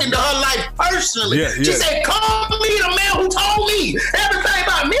spoke into her life personally. She said, "Call me the man who told me everything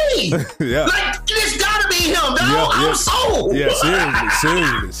about me." Like, this gotta be him, dog. I'm sold.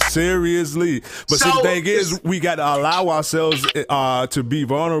 Seriously. But the thing is, we got to allow ourselves to be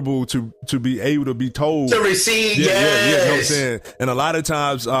vulnerable, to be able to be told, to receive. You know what I'm saying? And a lot of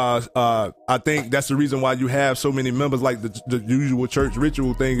times, I think that's the reason why you have so many members. Like the usual church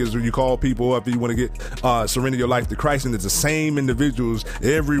ritual thing is when you call people up, you want to get surrender your life to Christ, and it's the same individuals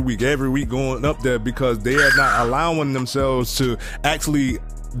every week going up there because they are not allowing themselves to actually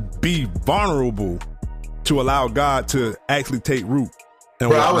be vulnerable to allow God to actually take root.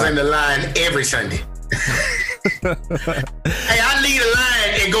 Bro, I was in the line every Sunday. Hey, I leave the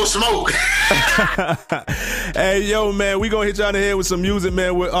line and go smoke. Hey, yo, man, we gonna hit y'all in the head with some music,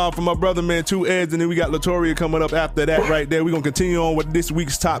 man, from my brother, man, 2 Eds, and then we got Latoria coming up after that right there. We gonna continue on with this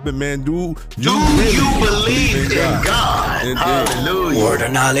week's topic, man. Do you believe in God? Hallelujah. Word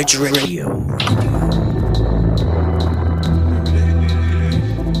of Knowledge Radio.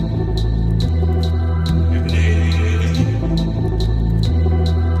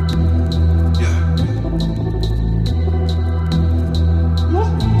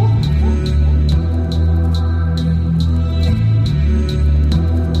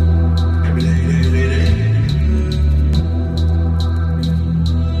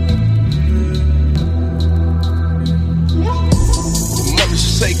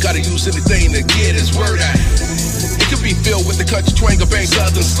 Anything to get his word out. It could be filled with the country twang or bang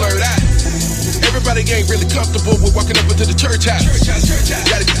southern slurred out. Everybody ain't really comfortable with walking up into the church house.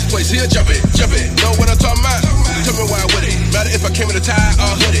 Gotta get this place here, jump it. Know what I'm talking about? Tell me why with it. Matter if I came in a tie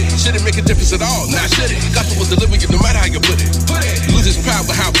or hoodie. Should it make a difference at all? Nah, should it? Gospel was delivered, no matter how you put it. Lose his power,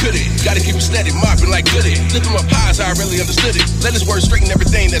 how could it? Gotta keep it steady, mopping like goody. Lift him up high so I really understood it. Let his word straighten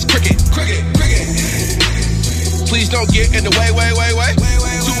everything that's crooked. Please don't get in the way.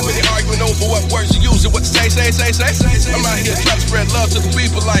 Too many arguing over what words you use and what to say. I'm out here trying to spread love to the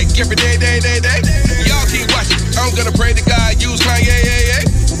people like every day. Y'all keep watching. I'm gonna pray to God, use Kanye.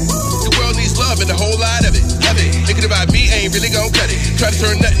 The world needs love and a whole lot of it. Thinking about me ain't really gonna cut it. Try to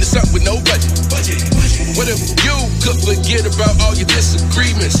turn nothing to something with no budget. What if you could forget about all your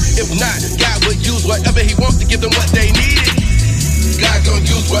disagreements? If not, God would use whatever he wants to give them what they needed. God gon'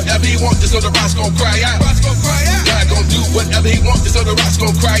 use whatever he wants, so the rocks gon' cry out. God gon' do whatever he wants, so the rocks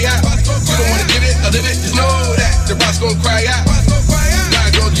gon' cry out. You don't wanna give it or live it, just know that the rocks gon' cry out. God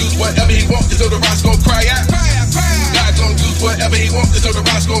gon' use whatever he wants, so the rocks gon' cry out. God gon' use whatever he wants, so the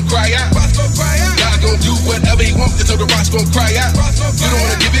rocks gon' cry out. God gon' do whatever he wants, so the rocks gon' cry out. You don't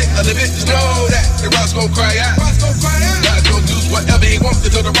wanna give it or live it, just know that the rocks gon' cry out. God gon' do whatever he wants,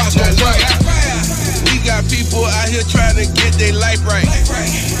 so the rocks gon' cry out. We got people out here trying to get their life right.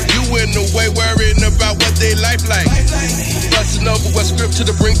 You in the way worrying about what they life like. Busting over what scripture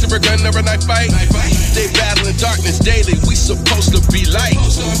to bring to a gun or a knife fight. They battling darkness daily. We supposed to be light.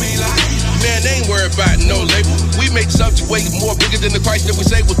 Man, they ain't worried about no label. We make subject way more bigger than the Christ that we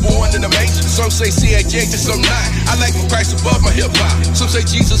say was born in the manger. Some say CAJ, and some not. I like my Christ above my hip hop. Some say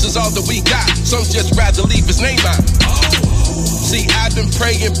Jesus is all that we got. Some just rather leave his name out. See, I've been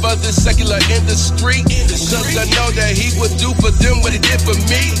praying for the secular industry, cause I know that he would do for them what he did for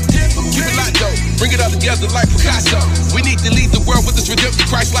me. Keep it locked though, bring it all together like Picasso. We need to lead the world with this redemptive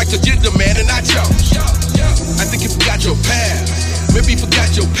Christ like agenda, man, and I chose. I think if you got your path, Maybe you forgot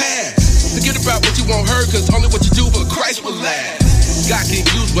your past. Forget about what you won't heard, cause only what you do for Christ will last. God can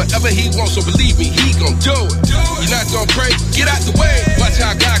use whatever he wants, so believe me, he gon' do it. You're not gon' pray, get out the way. Watch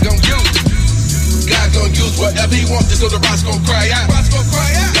how God gon' use it. God gon' use whatever he wants, so the rocks gon' cry out.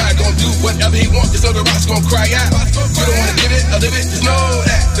 God gon' do whatever he wants, so the rocks gon' cry out. You don't wanna give it or live it, just know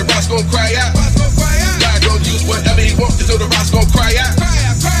that the rocks gon' cry out. God gon' use whatever he wants, so the rocks gon' cry out.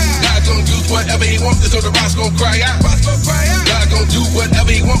 God gon' use whatever he wants, so the rocks gon' cry out. God gon' do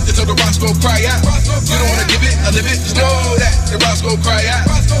whatever he wants, so the rocks gon' cry out. You don't wanna give it or live it, just know that the rocks gon' cry out.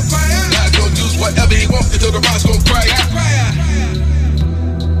 God gon' use whatever he wants, so the rocks gon' cry out.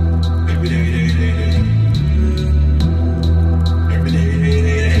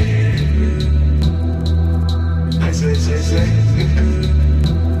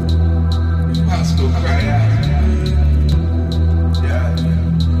 Rocks gon' cry out. Yeah.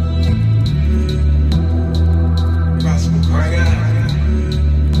 Rocks gon' cry out.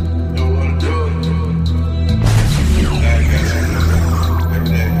 Don't wanna do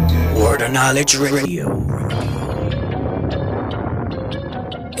it. Word of Knowledge Radio.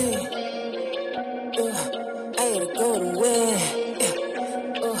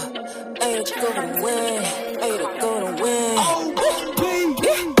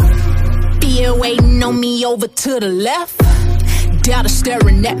 Waiting on me over to the left. Doubter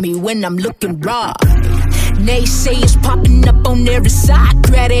staring at me when I'm looking raw. Naysayers popping up on every side.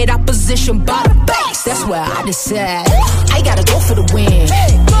 Granted opposition by the base. That's where I decide I gotta go for the win.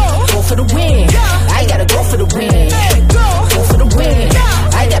 Go for the win. I gotta go for the win. Go for the win.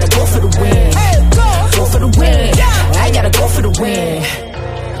 I gotta go for the win. Go for the win. I gotta go for the win.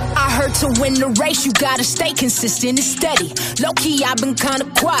 I heard to win the race, you gotta stay consistent and steady. Low-key, I've been kinda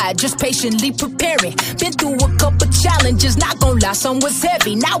quiet, just patiently preparing. Been through a couple challenges, not gon' lie, some was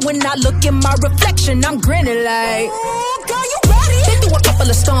heavy. Now when I look in my reflection, I'm grinning like, ooh, girl, you ready? Been through a couple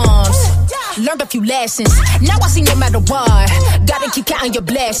of storms, learned a few lessons. Now I see no matter what, gotta keep counting your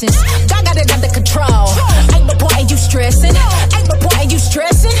blessings. God got it under control, ain't no point in you stressing. Ain't no point in you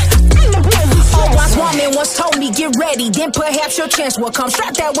stressing. Ain't no point in you stressing. A wise woman once told me, get ready, then perhaps your chance will come.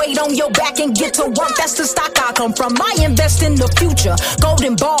 Strap that weight on your back and get to work, that's the stock I come from. I invest in the future,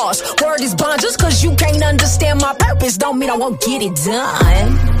 golden bars, word is bond. Just cause you can't understand my purpose don't mean I won't get it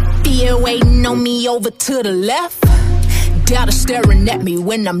done. Fear waiting on me over to the left. Doubter staring at me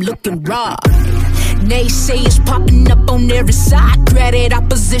when I'm looking raw. Naysayers popping up on every side. Granted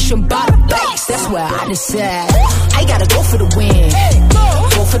opposition by the base. That's where I decide I gotta go for the win.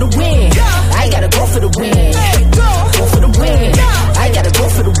 Go for the win. I gotta go for the win. Go for the win. I gotta go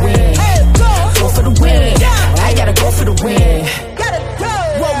for the win. Go for the win. I gotta go for the win.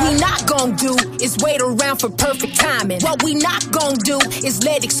 What we not gon' do is wait around for perfect timing. What we not gon' do is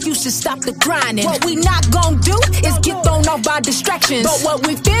let excuses stop the grinding. What we not gon' do is get thrown off by distractions. But what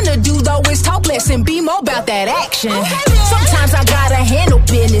we finna do though is talk less and be more about that action. Sometimes I gotta handle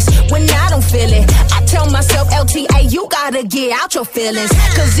business when I don't feel it. I tell myself, LTA, you gotta get out your feelings.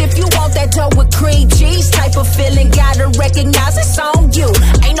 Cause if you want that dough with cream cheese type of feeling, gotta recognize it's on you.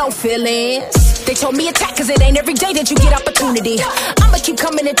 Ain't no feelings. They told me attack cause it ain't every day that you get opportunity. I'ma keep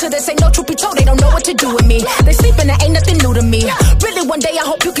coming into this, ain't no truth be told, they don't know what to do with me. They sleeping, that ain't nothing new to me. Really one day I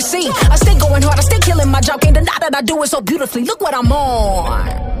hope you can see, I stay going hard, I stay killing my job. Can't deny that I do it so beautifully, look what I'm on.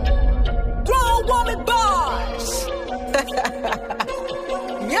 Grown woman bars.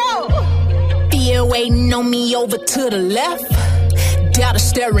 Yo. Fear waiting on me over to the left. Doubter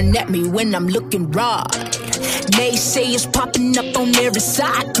staring at me when I'm looking raw. Naysayers popping up on every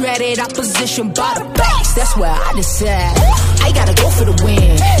side. Granted opposition by the base. That's where I decide I gotta go for the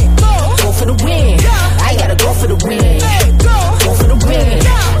win. Go for the win. I gotta go for the win. Go for the win.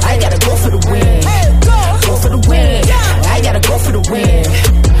 I gotta go for the win. Go for the win. I gotta go for the win.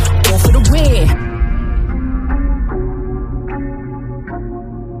 Go for the win.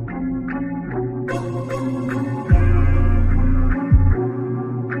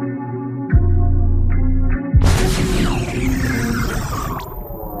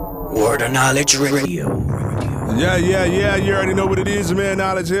 Word of Knowledge Radio. Yeah. You already know what it is, man.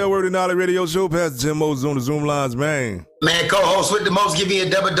 Knowledge Hill, Word of Knowledge Radio Show. Pastor Tim Moses on the Zoom lines, man. Man, co-host with the most, give me a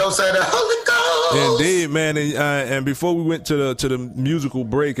double dose of the Holy Ghost. Indeed, man. And before we went to the musical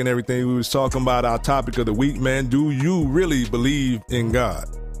break and everything, we was talking about our topic of the week, man. Do you really believe in God?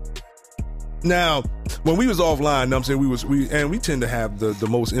 Now, when we was offline, you know what I'm saying, we tend to have the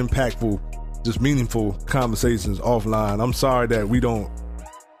most impactful, just meaningful conversations offline. I'm sorry that we don't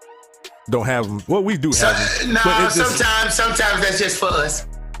have them. Well, we do have them. No, sometimes that's just for us.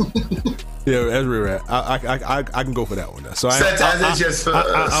 Yeah, that's real right. I can go for that one. So sometimes it's just for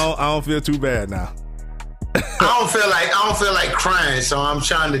us. I don't feel too bad now. I don't feel like crying, so I'm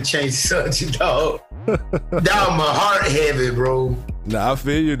trying to change the subject, dog. Dog, my heart heavy, bro. Nah, I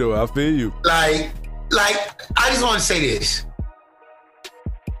feel you though. I feel you. Like, I just want to say this.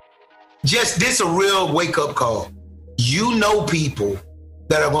 Just this a real wake up call. You know people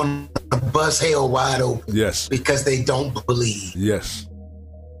that are going to bust hell wide open. Yes. Because they don't believe. Yes.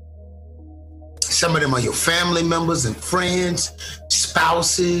 Some of them are your family members and friends,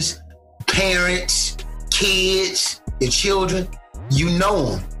 spouses, parents, kids, your children. You know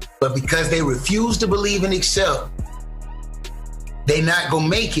them. But because they refuse to believe and accept, they not going to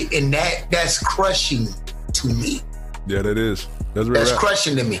make it. And that's crushing to me. Yeah, that is. That's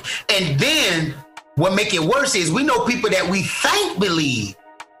crushing to me. And then what make it worse is we know people that we think believe,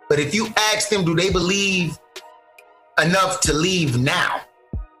 but if you ask them, do they believe enough to leave now?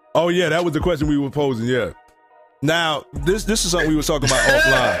 Oh yeah, that was the question we were posing. Yeah. Now this is something we were talking about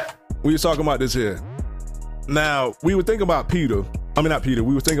offline. We were talking about this here. Now we were thinking about Peter. I mean not Peter.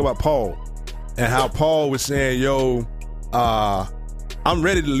 We were thinking about Paul and how Paul was saying, "Yo, I'm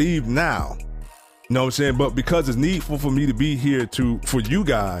ready to leave now." You know what I'm saying? But because it's needful for me to be here for you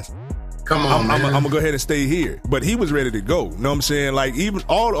guys, come on, I'm gonna go ahead and stay here. But he was ready to go. You know what I'm saying? Like even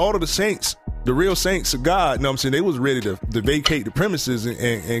all of the saints, the real saints of God, you know what I'm saying? They was ready to vacate the premises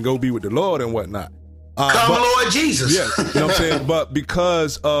and go be with the Lord and whatnot. Lord Jesus. Yes, you know what I'm saying? But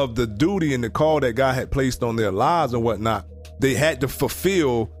because of the duty and the call that God had placed on their lives and whatnot, they had to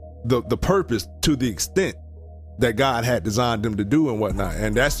fulfill the purpose to the extent that God had designed them to do and whatnot.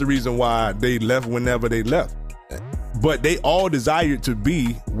 And that's the reason why they left whenever they left. But they all desired to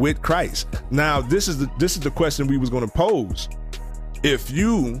be with Christ. Now, this is the question we was going to pose. If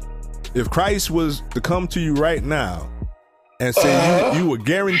Christ was to come to you right now and say you were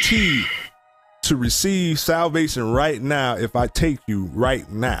guaranteed to receive salvation right now if I take you right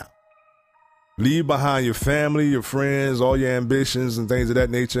now, leave behind your family, your friends, all your ambitions and things of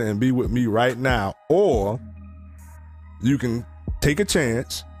that nature and be with me right now, or you can take a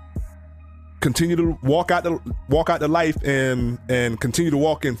chance, continue to walk out the life and continue to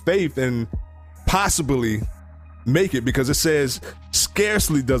walk in faith and possibly make it, because it says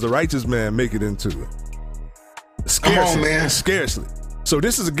scarcely does a righteous man make it into it. Scarcely, come on, man. Scarcely. So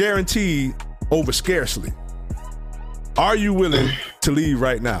this is a guarantee over scarcely. Are you willing to leave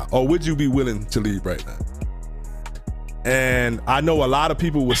right now, or would you be willing to leave right now? And I know a lot of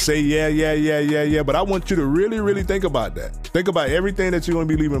people will say, yeah, but I want you to really, really think about that. Think about everything that you're going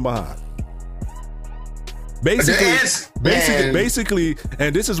to be leaving behind. Basically,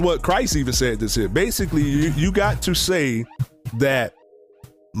 and this is what Christ even said this here. Basically, you got to say that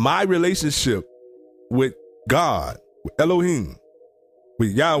my relationship with God, with Elohim,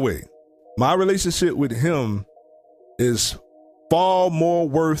 with Yahweh, my relationship with him is far more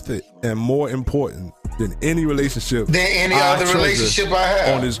worth it and more important than any relationship other relationship I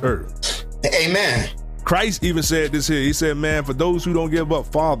have on this earth. Amen. Christ even said this here. He said, man, for those who don't give up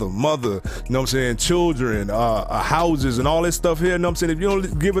father, mother, you know what I'm saying, children, houses and all this stuff here, you know what I'm saying, if you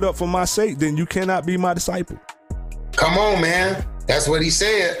don't give it up for my sake, then you cannot be my disciple. Come on, man. That's what he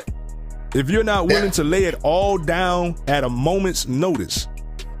said. If you're not willing to lay it all down at a moment's notice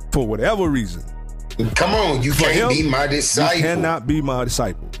for whatever reason, come on, you can't be my disciple. You cannot be my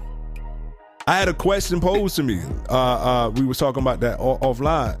disciple. I had a question posed to me. We were talking about that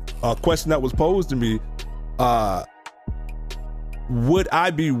offline. A question that was posed to me. Would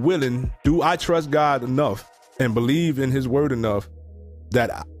I be willing, do I trust God enough and believe in his word enough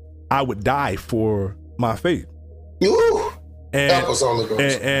that I would die for my faith? Ooh, and, that was all it goes.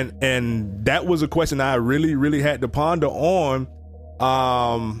 And that was a question I really, really had to ponder on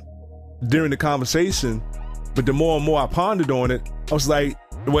during the conversation. But the more and more I pondered on it, I was like,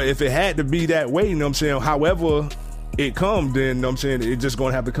 well, if it had to be that way, you know what I'm saying, however it comes, then, you know what I'm saying, it's just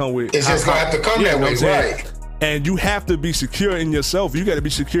going to have to come with... It's just going to have to come that way, right? And you have to be secure in yourself. You got to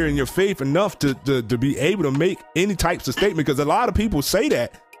be secure in your faith enough to be able to make any types of statement, because a lot of people say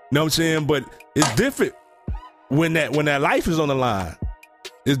that, you know what I'm saying, but it's different when that life is on the line.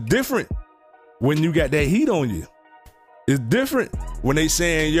 It's different when you got that heat on you. It's different when they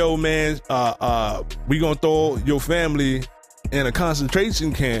saying, yo, man, we gonna throw your family in a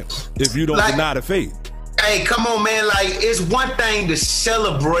concentration camp if you don't deny the faith. Hey, come on, man. Like, it's one thing to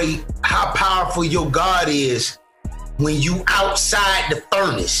celebrate how powerful your God is when you outside the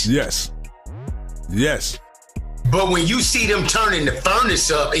furnace. Yes. Yes. But when you see them turning the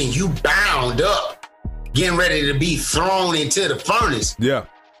furnace up and you bound up, getting ready to be thrown into the furnace. Yeah.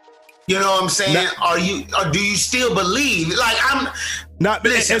 You know what I'm saying? Do you still believe? Like, I'm not.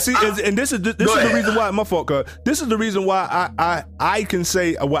 Listen, and this is the reason why, my fault, cuz this is the reason why I can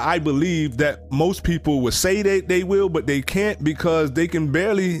say what I believe, that most people would say they will, but they can't, because they can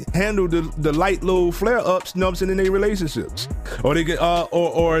barely handle the light little flare ups, you know what I'm saying, in their relationships, or they get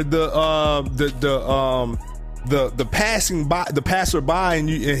or the passing by, the passerby, and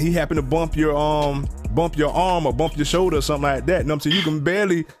he happened to bump your arm or bump your shoulder or something like that. You know what I'm saying? You can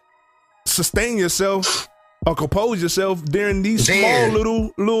barely sustain yourself or compose yourself during these small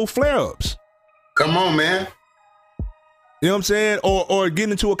little flare-ups. Come on, man. You know what I'm saying? Or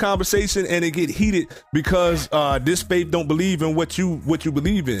get into a conversation and it get heated because this faith don't believe in what you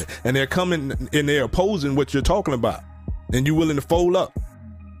believe in, and they're coming and they're opposing what you're talking about, and you willing to fold up,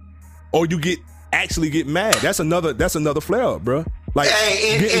 or you actually get mad. That's another flare-up, bro. Like,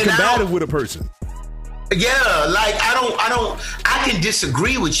 getting combative with a person. Yeah, like I can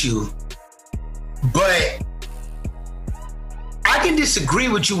disagree with you, but I can disagree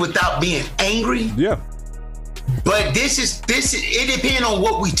with you without being angry. Yeah. But it depends on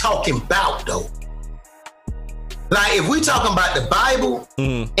what we talking about, though. Like, if we talking about the Bible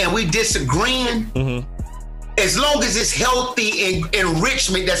and we disagreeing, as long as it's healthy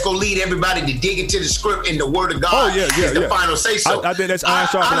enrichment that's gonna lead everybody to dig into the script and the word of God is the final say so. I think that's iron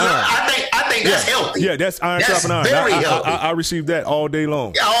sharpening iron. I think that's healthy. Yeah, that's iron sharpening iron. Very healthy. I receive that all day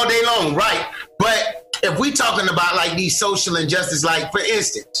long. All day long, right. But if we talking about like these social injustices, like for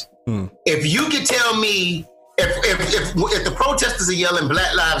instance, if you could tell me if the protesters are yelling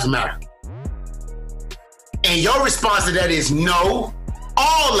Black Lives Matter, and your response to that is no,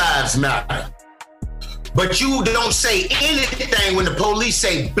 all lives matter, but you don't say anything when the police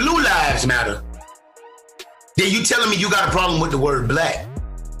say blue lives matter, then you telling me you got a problem with the word black.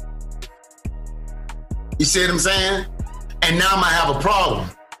 You see what I'm saying? And now I have a problem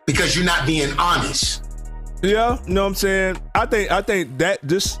because you're not being honest. Yeah, you know what I'm saying? I think that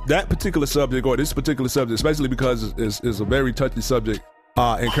that particular subject, or this particular subject, especially because it's a very touchy subject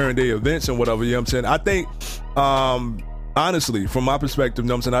in current day events and whatever, you know what I'm saying? I think honestly, from my perspective, you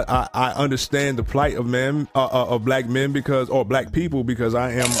know what I'm saying, I understand the plight of men, of black men, or black people, because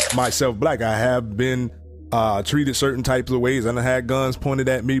I am myself black. I have been treated certain types of ways, and I had guns pointed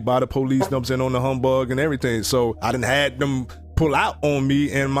at me by the police, you know what I'm saying, on the humbug and everything. So I done had them pull out on me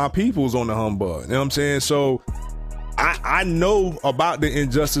and my peoples on the humbug, you know what I'm saying? So I know about the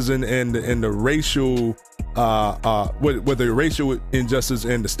injustice and the racial with the racial injustice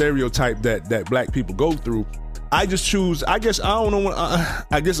and the stereotype that black people go through. I just choose, I guess, I don't know,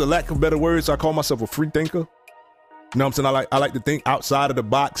 I guess a lack of better words, I call myself a free thinker. You know what I'm saying? I like to think outside of the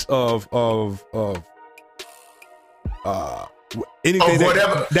box of anything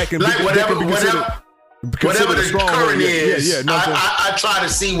that can be considered. Whatever the current is, yeah, no, I try to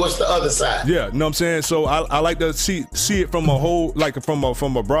see what's the other side. Yeah, know what I'm saying? So I like to see it from a whole, like from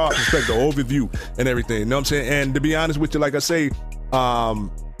a broad perspective, overview and everything. You know what I'm saying? And to be honest with you, like I say,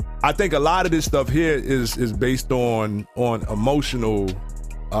 I think a lot of this stuff here is based on emotional,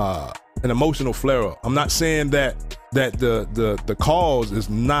 an emotional flare up. I'm not saying that the cause is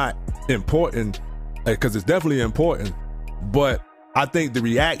not important, because it's definitely important, but I think the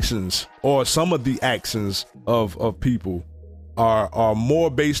reactions or some of the actions of people are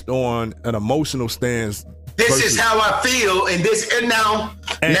more based on an emotional stance. This is how I feel, and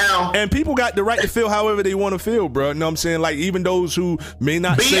people got the right to feel however they want to feel, bro. You know what I'm saying? Like, even those who may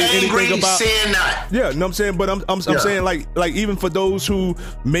not be say angry, anything about, sin not. Yeah, you know what I'm saying? But I'm saying like even for those who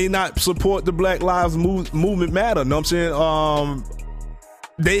may not support the Black Lives Movement matter, you know what I'm saying?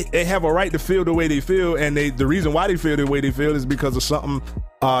 They have a right to feel the way they feel, and the reason why they feel the way they feel is because of something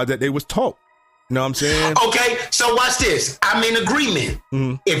that they was taught. You know what I'm saying? Okay, so watch this. I'm in agreement.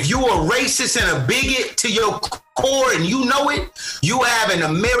 If you are racist and a bigot to your core and you know it, you have an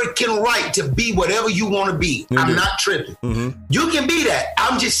American right to be whatever you want to be. I'm not tripping. You can be that.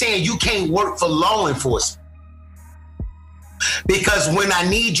 I'm just saying you can't work for law enforcement. Because when I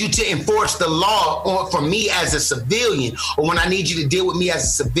need you to enforce the law for me as a civilian, or when I need you to deal with me as a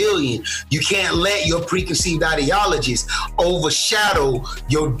civilian, you can't let your preconceived ideologies overshadow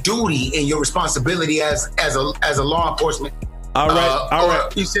your duty and your responsibility as a law enforcement. All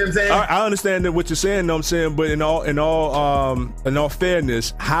right. You see what I'm saying? I understand what you're saying, you know what I'm saying, but in all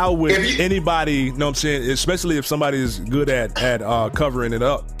fairness, how would anybody, you know what I'm saying, especially if somebody is good at covering it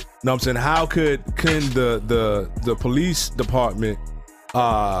up, you know what I'm saying, how can the police department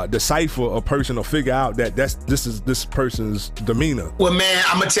decipher a person or figure out that this is this person's demeanor? Well, man,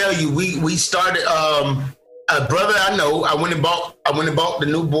 I'm gonna tell you, we started. a brother I know. I went and bought the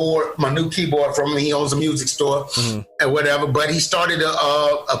new board, my new keyboard from him. He owns a music store and whatever. But he started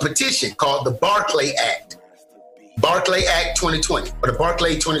a petition called the Barclay Act. Barclay Act 2020, or the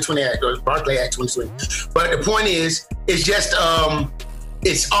Barclay 2020 Act, or Barclay Act 2020. But the point is, it's just,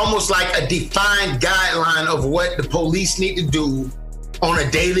 it's almost like a defined guideline of what the police need to do on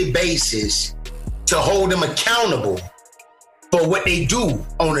a daily basis to hold them accountable for what they do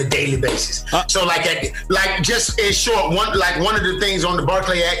on a daily basis. So just in short, one of the things on the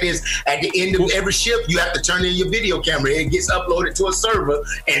Barclay Act is at the end of every shift, you have to turn in your video camera. It gets uploaded to a server,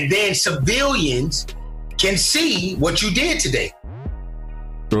 and then civilians can see what you did today.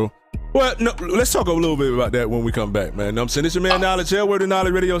 True. Well, no, let's talk a little bit about that when we come back, man. I'm saying, it's your man Knowledge here, Word of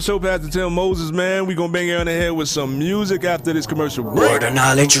Knowledge Radio Show, Pastor Tim Moses, man. We gonna bang you on the head with some music after this commercial break. Word of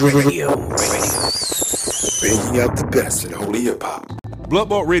Knowledge Radio. Bringing out the best in holy hip hop. Blood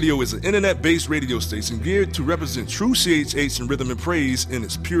Bought Radio is an internet-based radio station geared to represent true CHH and rhythm and praise in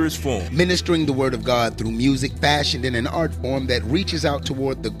its purest form. Ministering the word of God through music fashioned in an art form that reaches out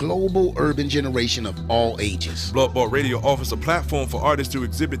toward the global urban generation of all ages. Blood Bought Radio offers a platform for artists to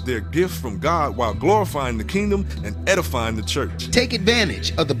exhibit their gift from God while glorifying the kingdom and edifying the church. Take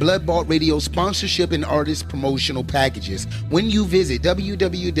advantage of the Blood Bought Radio sponsorship and artist promotional packages when you visit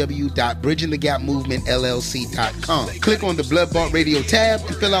www.bridgingthegapmovementllc.com. Click on the Blood Bought Radio tab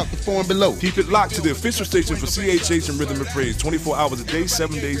and fill out the form below. Keep it locked to the official station for CHH and Rhythm and Praise 24 hours a day,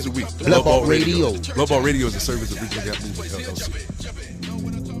 7 days a week. Blood Bought Radio. Blood Bought Radio is a service of Bridging the Gap Movement LLC.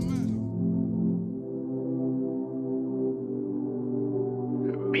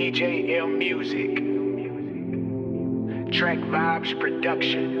 BJL Music, Track Vibes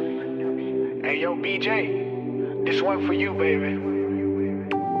Production. Hey yo, BJ, this one for you, baby.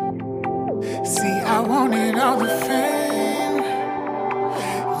 See, I wanted all the fame.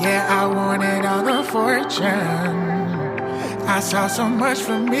 Yeah, I wanted all the fortune. I saw so much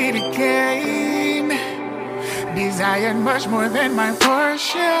for me to gain. Desired much more than my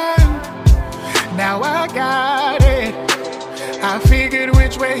portion. Now I got it. I figured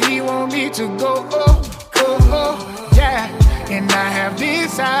which way he want me to go. Yeah. And I have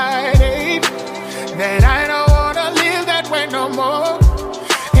decided that I don't wanna live that way no more.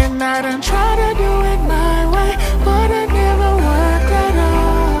 And I done tried to do it my way, but it never worked at all.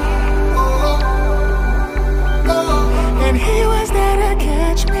 And he was there to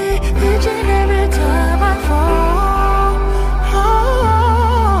catch me each and every time I fall.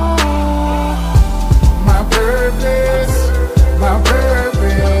 My purpose,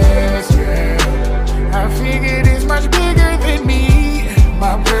 yeah. I figured it's much bigger than me.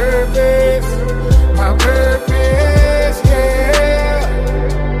 My purpose, yeah.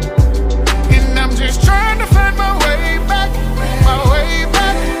 And I'm just trying to find my way back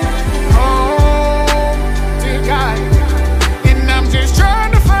home to God. And I'm just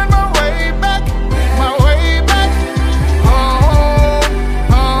trying to find my way back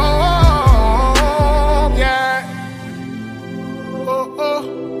home, yeah.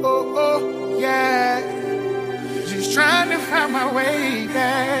 Oh, yeah. Just trying to find my way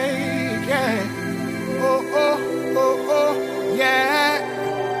back, yeah. Oh, yeah.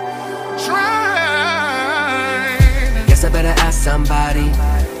 Trying. Guess I better ask somebody.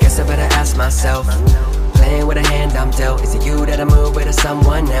 Guess I better ask myself. Playing with a hand I'm dealt. Is it you that I move with or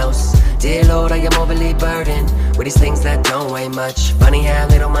someone else? Dear Lord, I am overly burdened with these things that don't weigh much. Funny how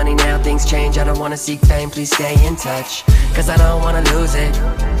little money now, things change. I don't wanna seek fame, please stay in touch. Cause I don't wanna lose it.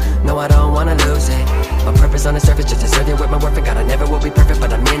 No, I don't wanna lose it. My purpose on the surface just to serve you with my worth. And God, I never will be perfect,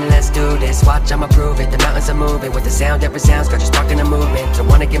 but I'm in, let's do this. Watch, I'ma prove it, the mountains are moving. With the sound that resounds, God, you're sparking a movement. So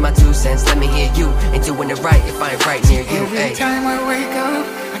wanna give my 2 cents, let me hear you. Ain't doing it right if I ain't right near you. Every time I wake up,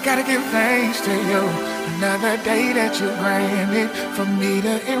 I gotta give thanks to you. Another day that you granted for me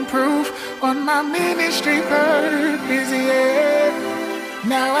to improve on my ministry purpose, yeah.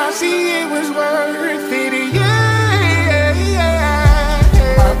 Now I see it was worth it, yeah.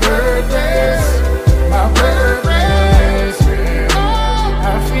 My purpose, yeah. I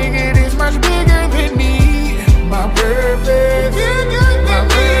figured it's much bigger than me. My purpose, yeah.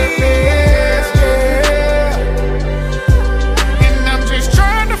 And I'm just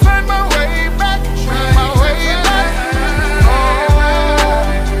trying to find my way back home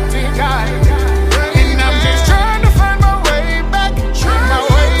to God. And I'm just trying to find my way back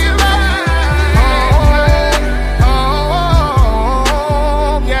home.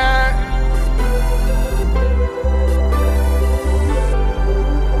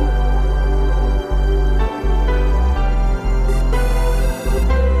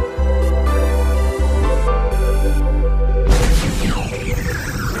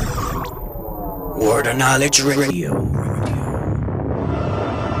 of Knowledge Radio.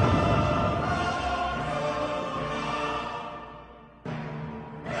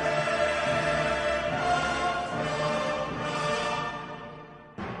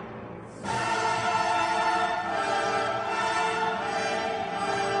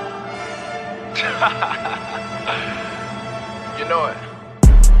 You know it.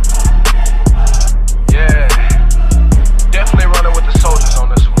 Yeah. Definitely running with the soldiers on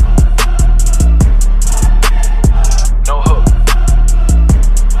this one. No hook.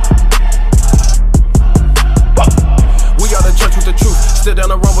 We are the church with the truth. Still down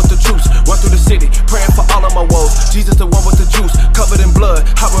the run with the troops. Run through the city, praying for all of my woes. Jesus the one with the juice, covered in blood.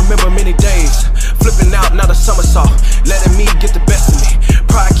 I remember many days. Flipping out, not a somersault. Letting me get the best of me.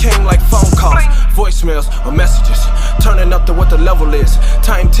 Pride came like phone calls, voicemails, or messages. Turning up to what the level is.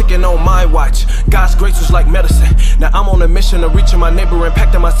 Time ticking on my watch. God's grace was like medicine. Now I'm on a mission of reaching my neighbor,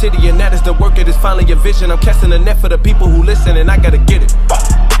 impacting my city, and that is the work. It is finally a vision. I'm casting a net for the people who listen, and I gotta get it.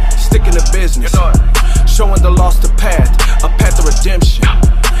 Sticking to business, showing the lost a path of redemption.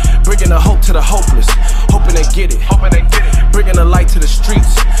 Bringing the hope to the hopeless, hoping they get it. Bringing the light to the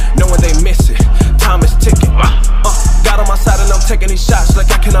streets, knowing they miss it. Time is ticking. God on my side and I'm taking these shots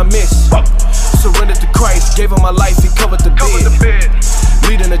like I cannot miss. Surrendered to Christ, gave him my life, he covered the bed.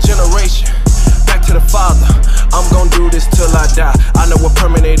 Leading a generation, back to the Father. I'm gonna do this till I die. I know what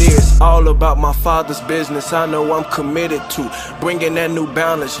permanent is, all about my Father's business. I know I'm committed to bringing that new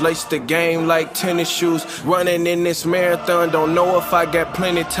balance. Lace the game like tennis shoes. Running in this marathon, don't know if I got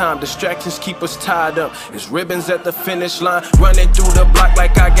plenty time. Distractions keep us tied up. It's ribbons at the finish line. Running through the block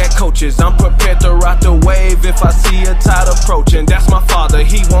like I got coaches. I'm prepared to ride the wave if I see a tide approaching. That's my Father,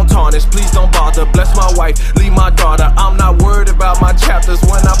 he won't tarnish. Please don't bother, bless my wife, leave my daughter. I'm not worried about my chapters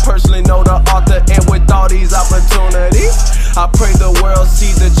when I personally know the author. And with all these opportunities, I pray the world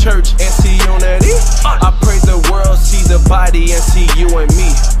see the church and see unity. I pray the world see the body and see you and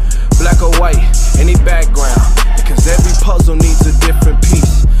me. Black or white, any background, because every puzzle needs a different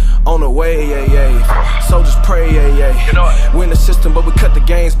piece. On the way, yeah, yeah. Soldiers pray, yeah, yeah. We in the system, but we cut the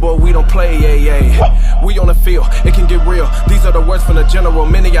games, boy, we don't play, yeah, yeah. We on the field, it can get real. These are the words from the general,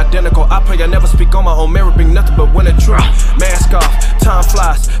 many identical. I pray I never speak on my own merit, bring nothing but winning truth. Mask off, time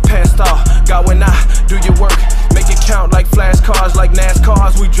flies, past off. God, when I do your work, make it count like flashcards, like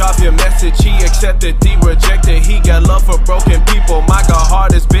NASCARs. We drop your message, he accepted, he rejected. He got love for broken people. My God,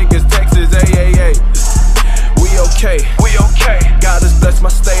 heart as big as Texas, ay. We okay, God has blessed my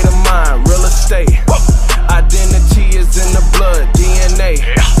state of mind, real estate. Identity is in the blood, DNA.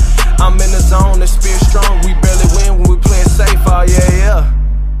 I'm in the zone, the spirit strong. We barely win when we playing safe, oh yeah.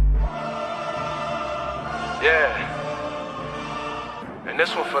 And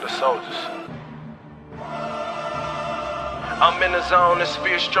this one for the soldiers. I'm in the zone, the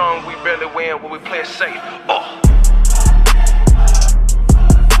spirit strong. We barely win when we playing safe.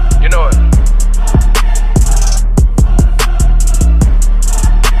 You know it.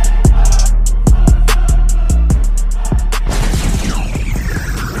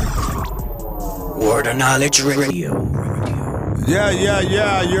 Word of Knowledge Radio. Yeah.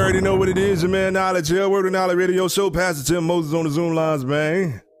 You already know what it is, your man Knowledge here. Word of Knowledge Radio show. Pastor Tim Moses on the Zoom lines,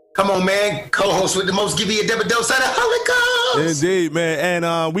 man. Come on, man. Co-host with the most. Give you a double dose of the Holy Ghost. Indeed, man.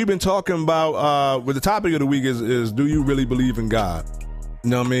 And we've been talking about, with the topic of the week is do you really believe in God?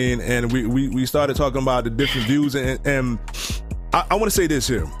 You know what I mean? And we started talking about the different views. And I want to say this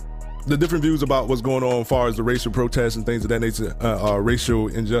here. The different views about what's going on as far as the racial protests and things of that nature, racial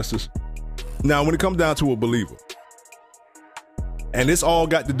injustice. Now, when it comes down to a believer, and it's all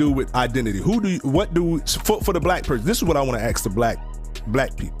got to do with identity. For the black person, this is what I want to ask the black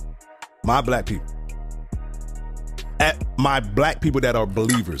people, my black people, my black people that are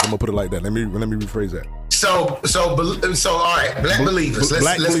believers. I'm gonna put it like that. Let me rephrase that. So, all right, black believers.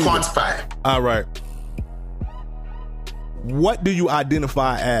 Let's quantify it. All right. What do you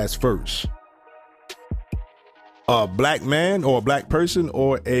identify as first? A black man or a black person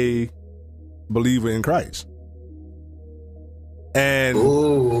or a believer in Christ? And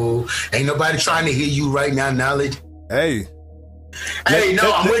ain't nobody trying to hear you right now, Knowledge. I'm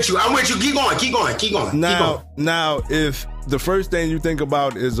with you. Keep going. Now, if the first thing you think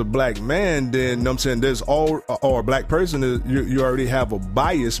about is a black man, then I'm saying there's or a black person, you already have a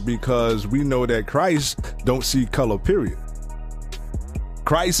bias, because we know that Christ don't see color, period.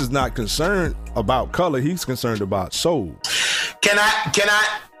 Christ is not concerned about color; he's concerned about soul. Can I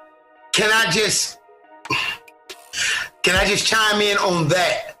just chime in on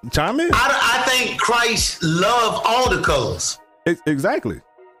that? Chime in. I think Christ loved all the colors. Exactly.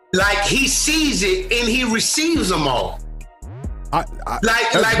 Like he sees it and he receives them all. like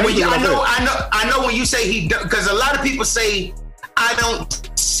when I know when you say he, because a lot of people say I don't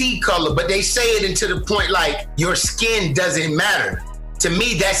see color, but they say it into the point like your skin doesn't matter. To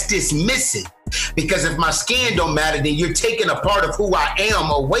me, that's dismissing, because if my skin don't matter, then you're taking a part of who I am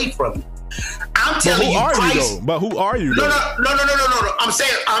away from me. I'm telling you, Christ. But who are you? Though? No. I'm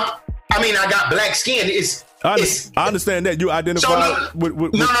saying, I got black skin. I understand that you identify with.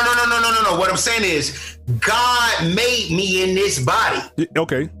 No. What I'm saying is, God made me in this body.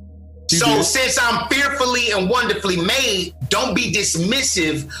 Okay. Since I'm fearfully and wonderfully made, don't be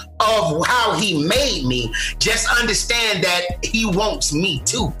dismissive of how he made me. Just understand that he wants me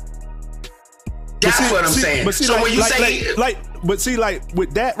too. That's what I'm saying. But see, so when you with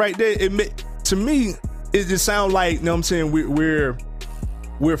that right there, to me, it just sounds like, you know what I'm saying,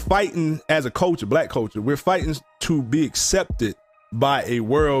 we're fighting as a culture, black culture. We're fighting to be accepted by a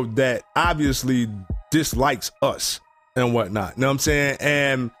world that obviously dislikes us and whatnot. You know what I'm saying?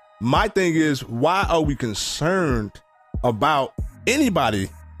 And my thing is, why are we concerned about anybody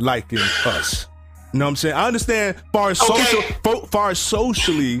liking us? You know what I'm saying? I understand far as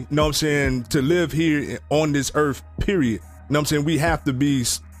socially, you know what I'm saying, to live here on this earth, period. You know what I'm saying? We have to be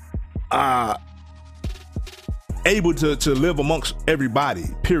able to live amongst everybody,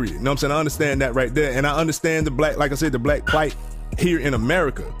 period. You know what I'm saying? I understand that right there. And I understand the black, like I said, the black plight here in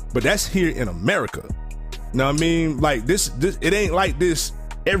America. But that's here in America. You know what I mean? Like this it ain't like this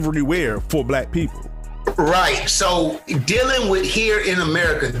everywhere for black people. Right. So dealing with here in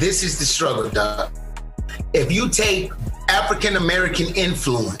America, this is the struggle, Doc. If you take African American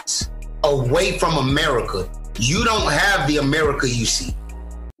influence away from America, you don't have the America you see.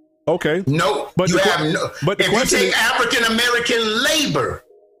 Okay. No, but you have no. But if you take African American labor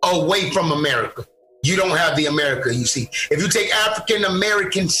away from America, you don't have the America you see. If you take African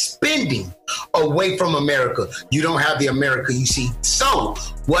American spending away from America, you don't have the America you see. So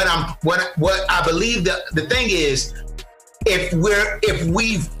what I believe the thing is, if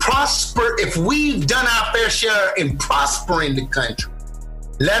we've done our fair share in prospering the country,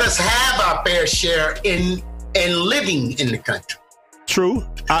 let us have our fair share in living in the country. True.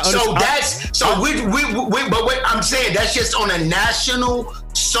 But what I'm saying, that's just on a national,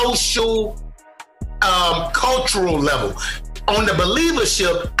 social, cultural level. On the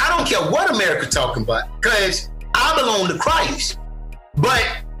believership, I don't care what America talking about, because I belong to Christ. But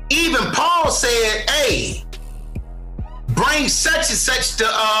even Paul said, hey, bring such and such to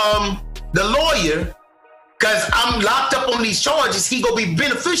the lawyer, because I'm locked up on these charges. He gonna be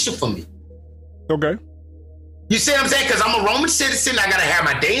beneficial for me. Okay. You see what I'm saying? Because I'm a Roman citizen. I got to have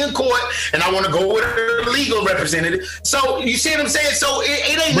my day in court, and I want to go with a legal representative. So you see what I'm saying? So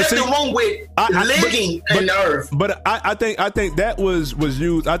it ain't nothing wrong with living in the earth. But I think that was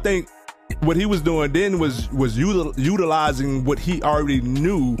used. I think what he was doing then was utilizing what he already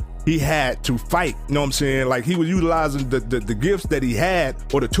knew he had to fight. You know what I'm saying? Like he was utilizing the gifts that he had,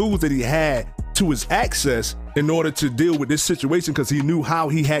 or the tools that he had to his access, in order to deal with this situation, because he knew how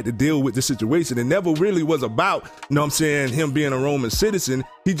he had to deal with this situation. It never really was about, you know what I'm saying, him being a Roman citizen.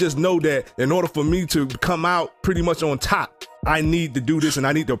 He just know that in order for me to come out pretty much on top, I need to do this, and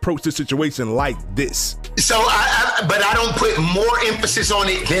I need to approach this situation like this. So but I don't put more emphasis on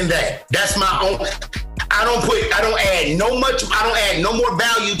it than that. That's my own. I don't add no more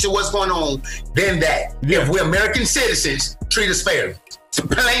value to what's going on than that. Yeah. If we're American citizens, treat us fairly. It's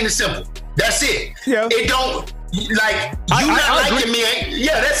plain and simple. That's it. Yeah. It don't, like, you not liking me.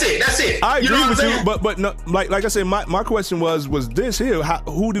 Yeah, that's it. I agree with you, but no, like I said, my question was this here: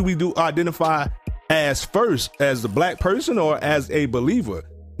 who do we identify as first, as the black person or as a believer?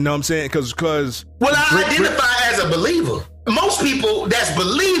 You know what I'm saying? Because I identify as a believer. Most people that's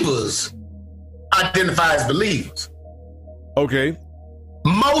believers identify as believers. Okay.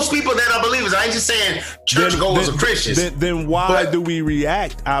 Most people that are believers, I ain't just saying churchgoers or Christians. Then why do we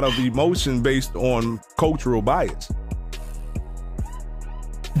react out of emotion based on cultural bias?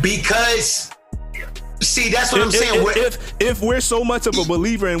 Because, see, that's what I'm saying. If we're so much of a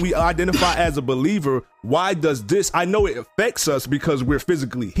believer and we identify as a believer, why does this? I know it affects us because we're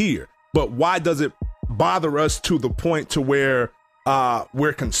physically here, but why does it bother us to the point to where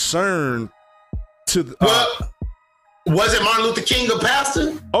we're concerned to? Wasn't Martin Luther King a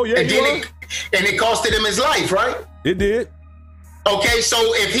pastor? Oh yeah, and it costed him his life, right? It did. Okay, so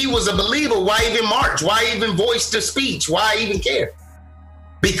if he was a believer, why even march? Why even voice the speech? Why even care?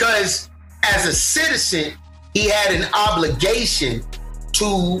 Because as a citizen, he had an obligation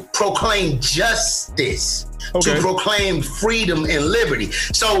to proclaim justice, to proclaim freedom and liberty.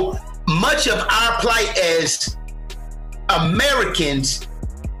 So much of our plight as Americans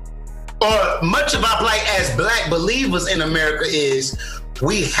or much of our plight as black believers in America is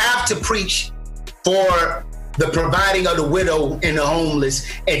we have to preach for the providing of the widow and the homeless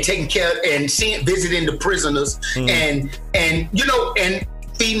and taking care and visiting the prisoners and you know, and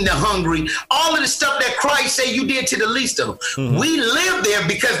feeding the hungry, all of the stuff that Christ said you did to the least of them. We live there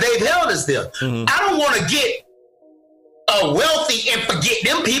because they've held us there. I don't want to get wealthy and forget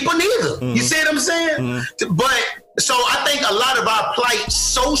them people neither. You see what I'm saying? But so I think a lot of our plight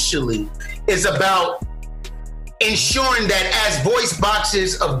socially is about ensuring that as voice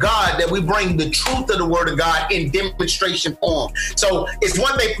boxes of God, that we bring the truth of the word of God in demonstration form. So it's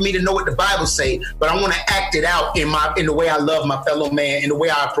one thing for me to know what the Bible say, but I want to act it out in the way I love my fellow man, in the way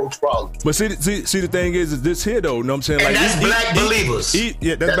I approach problems. But see, the thing is this here though, you know what I'm saying? And like, that's black believers.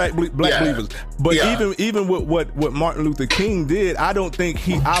 That's black believers. But even with what Martin Luther King did, I don't think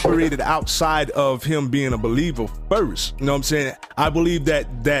he operated outside of him being a believer first. You know what I'm saying? I believe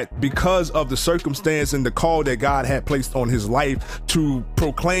that because of the circumstance and the call that God had placed on his life to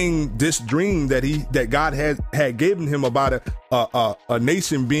proclaim this dream that God had given him about a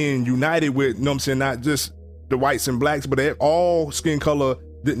nation being united with, you know what I'm saying, not just the whites and blacks, but all skin color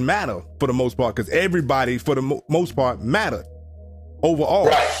didn't matter for the most part, because everybody for the most part mattered overall.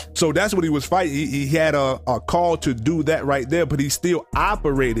 Right. So that's what he was fighting. He had a call to do that right there, but he still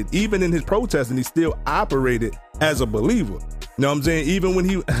operated, even in his protesting, he still operated as a believer. You know what I'm saying? Even when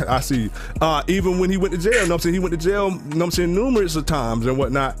even when he went to jail, you know what I'm saying? He went to jail, you know what I'm saying, numerous of times and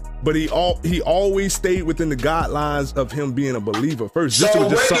whatnot, but he always stayed within the guidelines of him being a believer first. So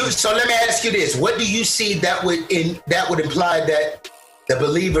let me ask you this. What do you see that would imply that the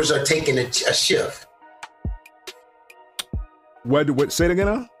believers are taking a shift? What say it again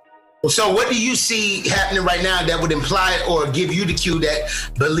now? So what do you see happening right now that would imply or give you the cue that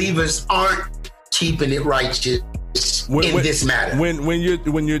believers aren't keeping it righteous in this matter?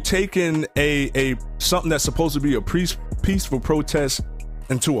 When you're taking a something that's supposed to be a peaceful protest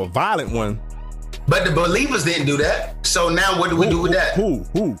into a violent one. But the believers didn't do that. So now what do we do with that? Who?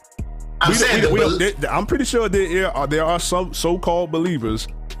 I'm pretty sure there are some so-called believers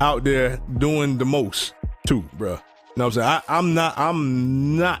out there doing the most too, bro. You know what I'm saying?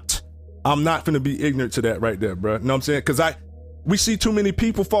 I'm not finna be ignorant to that right there, bro. You know what I'm saying? Because we see too many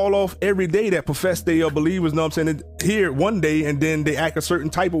people fall off every day that profess they are believers, you know what I'm saying, here one day and then they act a certain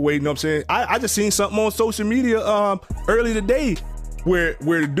type of way, you know what I'm saying? I just seen something on social media early today where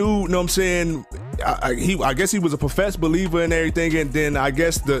the dude, you know what I'm saying, I guess he was a professed believer and everything, and then I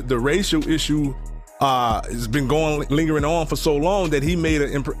guess the racial issue has been lingering on for so long that he made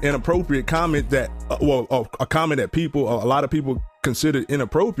an inappropriate comment that a comment that a lot of people considered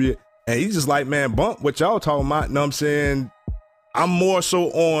inappropriate, and he's just like, man, bump what y'all talking about, you know what I'm saying? I'm more so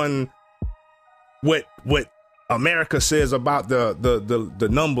on what America says about the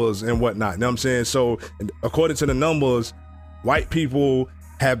numbers and whatnot. You know what I'm saying? So according to the numbers, white people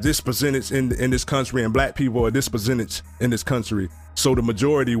have this percentage in this country and black people are this percentage in this country. So the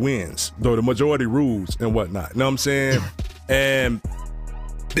majority wins, though the majority rules and whatnot. You know what I'm saying? And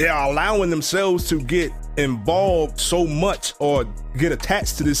they are allowing themselves to get involved so much or get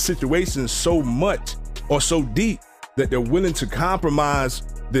attached to this situation so much or so deep that they're willing to compromise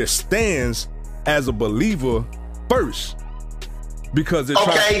their stance as a believer first, because they're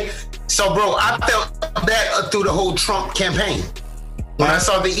So bro, I felt that through the whole Trump campaign when I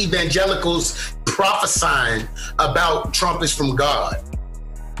saw the evangelicals prophesying about Trump is from God.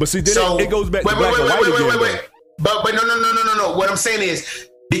 But see, it goes back to black and white again. But no. What I'm saying is,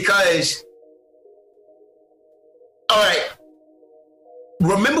 because, all right,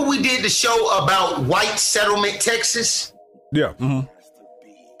 remember we did the show about White Settlement, Texas? Yeah. Mm-hmm.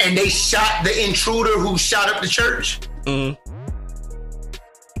 And they shot the intruder who shot up the church? Mm-hmm.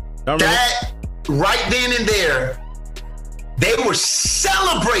 That right then and there, they were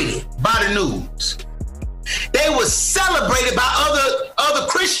celebrated by the news. They were celebrated by other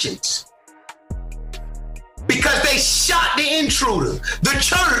Christians because they shot the intruder. The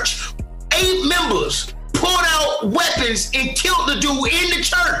church, 8 members pulled out weapons and killed the dude in the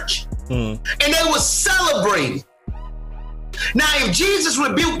church. And they were celebrating. Now, if Jesus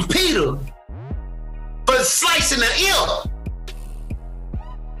rebuked Peter for slicing the ear,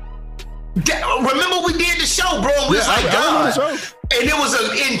 remember we did the show, bro? We was like, God. And it was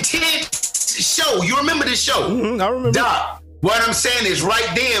an intense show. You remember this show? I remember. Doc, what I'm saying is right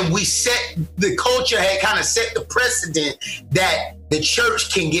then the culture had kind of set the precedent that the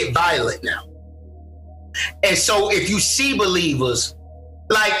church can get violent now. And so if you see believers,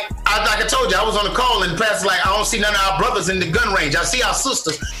 like I told you, I was on a call and the pastor's like, I don't see none of our brothers in the gun range. I see our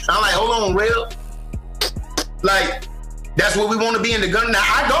sisters. I'm like, hold on, real? Like, that's what we want to be in the gun. Now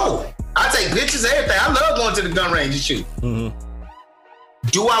I go. I take pictures, everything. I love going to the gun range and shoot. Mm-hmm.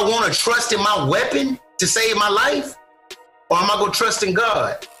 Do I want to trust in my weapon to save my life? Or am I going to trust in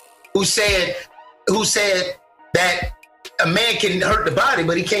God, who said that a man can hurt the body,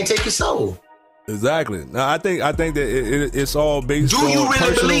 but he can't take your soul? Exactly. Now, I think that it's all based on. Do you really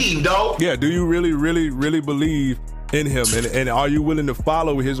personal, believe, dog? Yeah. Do you really believe in him, and are you willing to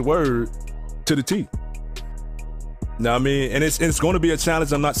follow his word to the T? Now, I mean, and it's going to be a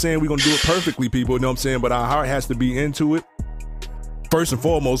challenge. I'm not saying we're going to do it perfectly, people. You know what I'm saying? But our heart has to be into it. First and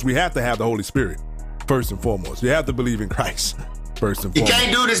foremost, we have to have the Holy Spirit. First and foremost, you have to believe in Christ. First and foremost, you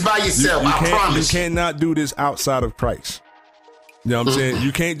can't do this by yourself. I promise. You cannot do this outside of Christ. You know what I'm saying?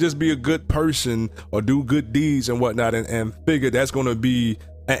 You can't just be a good person or do good deeds and whatnot and figure that's going to be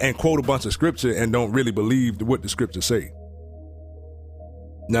and quote a bunch of scripture and don't really believe what the scriptures say.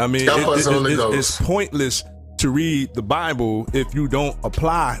 Now, I mean, it's pointless to read the Bible if you don't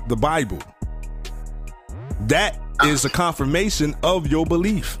apply the Bible. That is a confirmation of your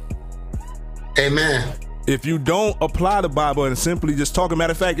belief. Amen. If you don't apply the Bible and simply just talk,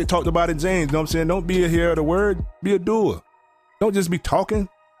 matter of fact, it talked about in James, you know what I'm saying? Don't be a hearer of the word, be a doer. Don't just be talking.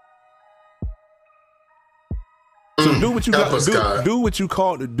 So do what you got to do. Do what you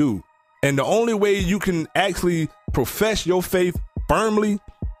called to do. And the only way you can actually profess your faith firmly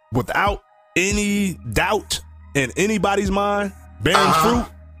without any doubt in anybody's mind, bearing fruit,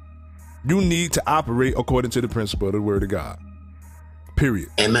 you need to operate according to the principle of the word of God. Period.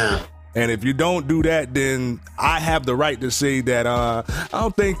 Amen. And if you don't do that, then I have the right to say that I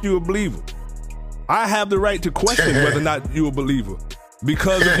don't think you're a believer. I have the right to question whether or not you're a believer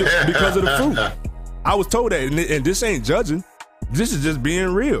because of the fruit. I was told that, and this ain't judging. This is just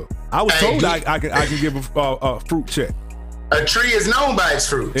being real. I was told I can give a fruit check. A tree is known by its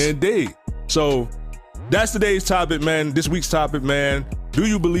fruit. Indeed. So that's today's topic, man. This week's topic, man. Do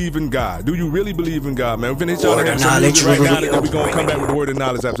you believe in God? Do you really believe in God, man? We're going to hit y'all with some music right now, and then we're going to come back with the word of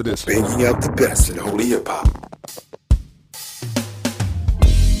knowledge after this. Bringing out the best in holy hip hop.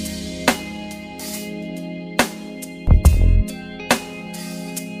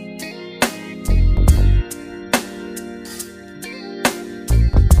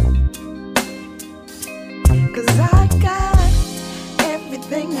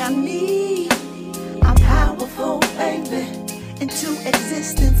 I need. I'm powerful, baby. Into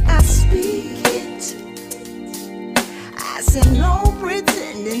existence, I speak it. I said no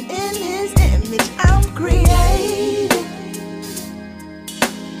pretending. In his image, I'm created.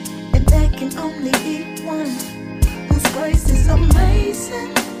 And there can only be one whose grace is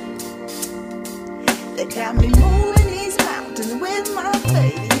amazing. They got me moving these mountains with my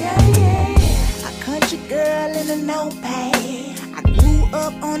faith. Yeah, yeah. A country girl in a notepad.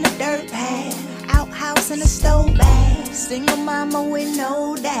 Up on the dirt path, outhouse and a stove bath. Single mama with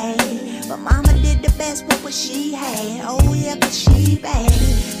no dad, but mama did the best with what she had. Oh yeah, but she bad.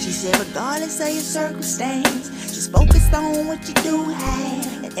 She said regardless of your circumstance, just focus on what you do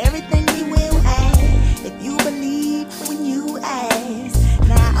have, and everything you will have if you believe when you ask.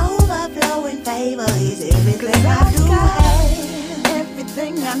 Now overflowing favor is everything I do have,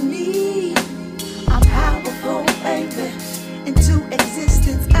 everything I need. I'm powerful, baby. Into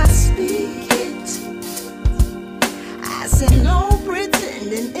existence, I speak it. I said no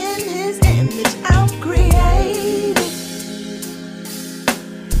pretending. In his image, I'm created.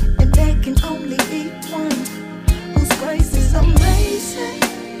 And there can only be one whose grace is amazing.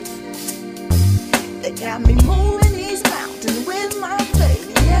 They got me moving these mountains with my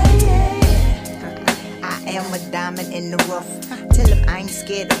faith. Yeah, yeah. I am a diamond in the rough. Tell him I ain't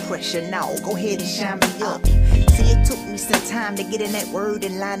scared of pressure. No, go ahead and shine me up. See, it took me some time to get in that word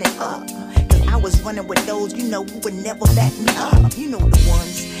and line it up. Cause I was running with those, you know, who would never back me up. You know the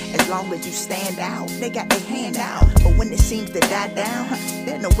ones, as long as you stand out, they got their hand out. But when it seems to die down,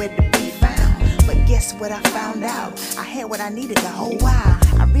 they're nowhere to be found. But guess what I found out? I had what I needed the whole while.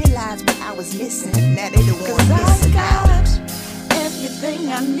 I realized what I was missing. Now they the ones missing out. Everything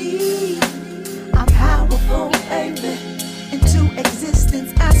I need. I'm powerful, baby. Into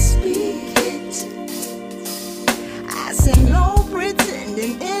existence, I speak it. I say no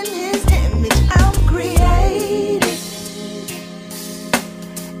pretending. In his image, I'm created.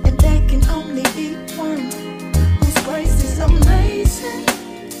 And there can only be one whose grace is amazing.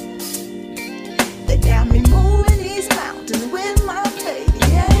 They got me moving these mountains with my faith.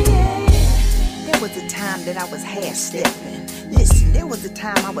 Yeah, yeah. There was a time that I was half-stepping. Listen, there was a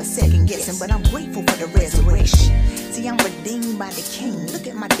time I was second-guessing, but I'm grateful for the resurrection. See, I'm redeemed by the King. Look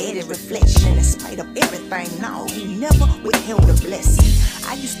at my daddy reflection. In spite of everything, no, he never withheld a blessing.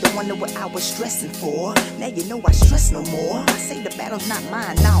 I used to wonder what I was stressing for. Now you know I stress no more. I say the battle's not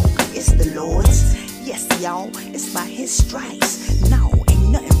mine, no, it's the Lord's. Yes, y'all, it's by his stripes. No, ain't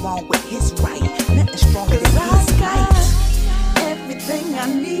nothing wrong with his right. Nothing stronger than his might. Everything I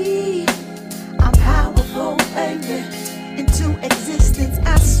need, I'm powerful, baby. Into existence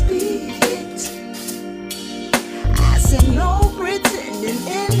I speak it. I said no pretending,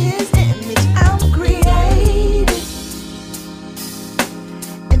 in his image I'm created.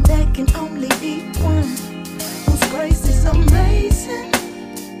 And there can only be one whose grace is amazing.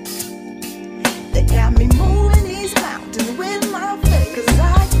 They got me moving these mountains with my faith. 'Cause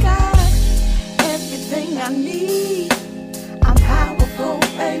I got everything I need. I'm powerful,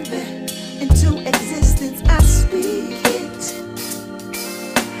 baby. Into existence I speak it.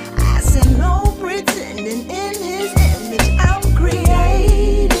 I said no pretending, in his image I'm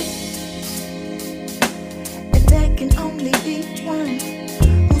created. And there can only be one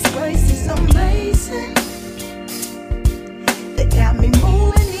whose grace is amazing. They got me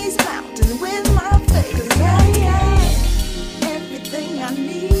moving these mountains with my faith. 'Cause I got everything I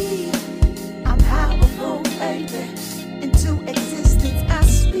need. I'm powerful, baby. Into existence I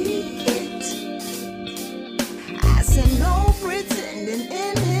speak it. I said no pretending,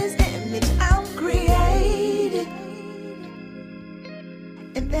 in his image I'm created.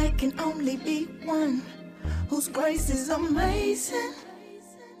 And there can only be one whose grace is amazing.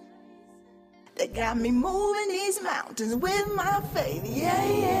 They got me moving these mountains with my faith, yeah,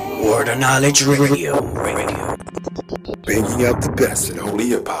 yeah. Word of Knowledge Radio. Banging out the best in holy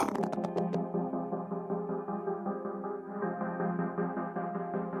hip hop.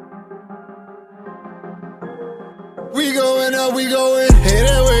 We going up, we going, hey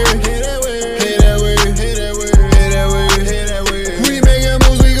that way, hey that way, hey that way, hey that way, hey that way, hey that way. We making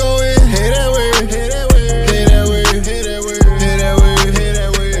moves, we going, hey that way, hey that way, hey that way, hey that way, hey that way, hey that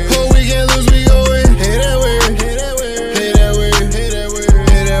way. Oh, we can't lose, we going, hey that way, hey that way, hey that way, hey that way,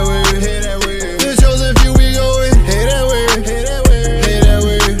 hey that way, hey that way. The chosen few, we going, hey that way, hey that way, hey that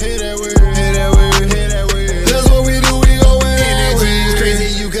way, hey that way, hey that way, hey that way. That's what we do, we going. Energy is crazy,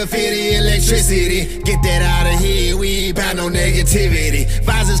 you can feel the electricity. Get that out of here, we ain't bout no negativity.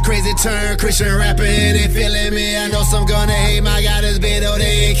 Vibes is crazy, turn Christian rapper and they feeling me. I know some gonna hate my God is big, though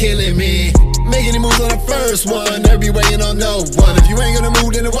they ain't killing me. Making the moves on the first one, never be waiting on no one. If you ain't gonna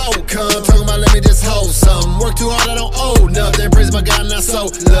move, then it won't come. Talking about let me just hold some. Work too hard, I don't owe nothing. Praise my God and I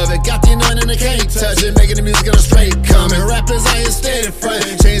so love it. Got the anointing and I can't touch it. Making the music on a straight coming. Rappers out here steady front,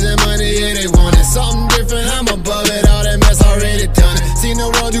 chasing money, yeah they want it. Something different, I'm above it. All that mess already done it. See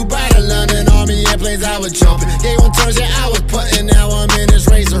no road Dubai to London, army airplanes I was jumping. Gave one turns, yeah I was putting. Now I'm in this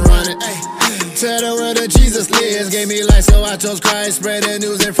race and running. Tell the world that Jesus lives. Gave me life, so I chose Christ. Spread the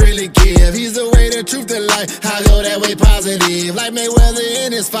news and freely give. He's the way, the truth, the life. I go that way positive. Like Mayweather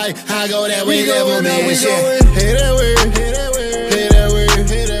in his fight. I go that way, never miss. We going, hey that way, hey that way, hey that way,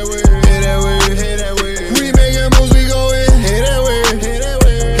 hey that way, hey that way, hey that way. We making moves, we going, hey that way, hey that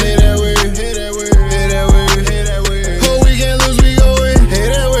way, hey that way, hey that way, hey that way, hey that way. Oh, we can't lose, we going,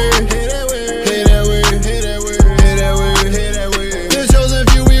 hey that way, hey that way, hey that way, hey that way, hey that way, hey that way. The chosen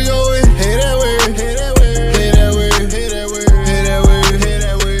few, we going, hey that way, hey that way, hey that way, hey that way, hey that way, hey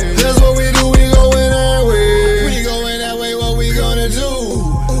that way. That's what we do, we going that way. We going that way, what we gonna do?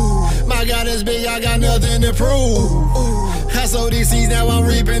 My God is big, I got nothing to prove. I sowed these seeds, now I'm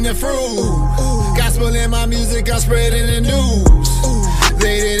reaping the fruit. Gospel in my music, I'm spreading the news.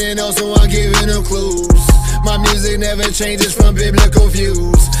 They didn't know, so I'm giving them clues. My music never changes from biblical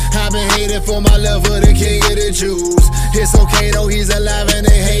views. I've been hated for my love for the King of the Jews. It's okay though, he's alive and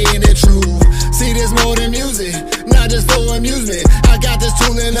they hating the truth. See, this more than music, not just for amusement. I got this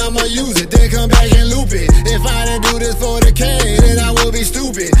tool and I'ma use it, then come back and loop it. If I didn't do this for the King, then I will be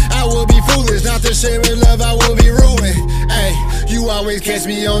stupid. I will be foolish, not to share his love, I will be ruined. Hey, you always catch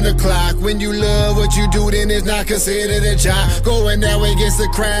me on the clock. When you love what you do, then it's not considered a job. Going that way against the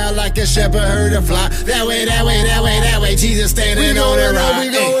crowd like a shepherd heard a flock. That way, that way, that way, that way, Jesus standing on the rock. We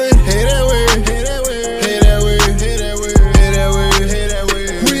going, hey that way, hey that way, hey that way, hey that way, hey that way, hey that way.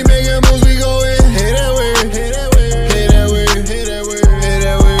 We making moves, we going, hey that way, hey that way, hey that way, hey that way, hey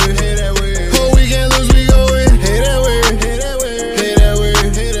that way, hey that way. Oh, we can't lose, we going, hey that way, hey that way, hey that way,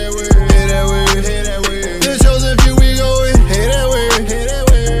 hey that way, hey that way, hey that way. The chosen few, we going, hey that way, hey that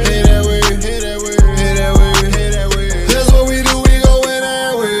way, hey that way, hey that way, hey that way, hey that way. That's what we do, we going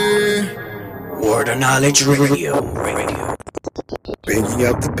that way. Word of Knowledge Radio. Banging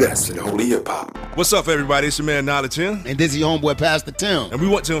out the best in holy hip hop. What's up, everybody? It's your man, Knowledge Tim. And this is your homeboy, Pastor Tim. And we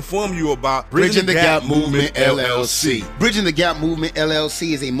want to inform you about Bridging the Gap Movement, LLC. Bridging the Gap Movement,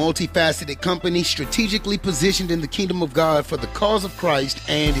 LLC is a multifaceted company strategically positioned in the kingdom of God for the cause of Christ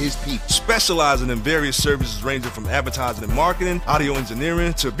and his people. Specializing in various services ranging from advertising and marketing, audio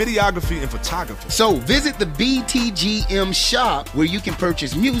engineering, to videography and photography. So visit the BTGM shop where you can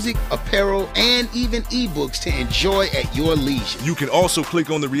purchase music, apparel, and even ebooks to enjoy at your leisure. You can also click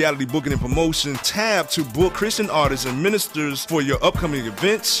on the reality booking and promotion tab to book Christian artists and ministers for your upcoming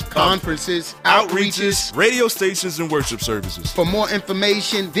events, conferences, outreaches, radio stations, and worship services. For more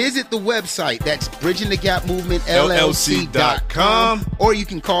information, visit the website. That's bridgingthegapmovementllc.com. Or you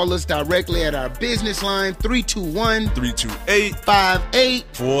can call us directly at our business line,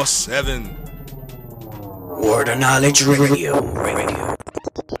 321-328-5847. Word of Knowledge Radio.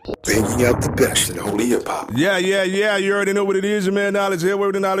 Bringing out the best in holy hip hop. Yeah. You already know what it is, your man Knowledge here.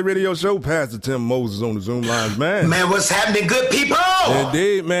 Word of Knowledge Radio Show. Pastor Tim Moses on the Zoom lines, man. Man, what's happening, good people?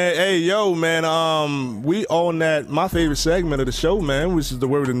 Indeed, man. Hey, yo, man. We on that my favorite segment of the show, man, which is the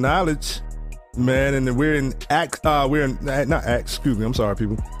Word of Knowledge, man. And we're in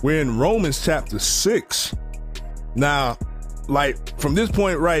We're in Romans chapter 6. Now, like, from this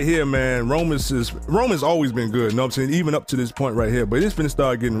point right here, man, Romans always been good, you know what I'm saying? Even up to this point right here, but it's finna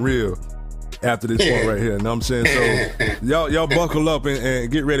start getting real after this point right here, you know what I'm saying? So y'all buckle up and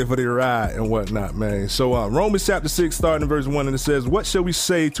get ready for the ride and whatnot, man. So Romans chapter 6, starting in verse 1, and it says, "What shall we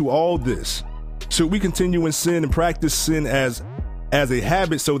say to all this? Should we continue in sin and practice sin as a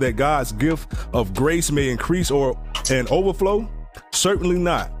habit so that God's gift of grace may increase and overflow? Certainly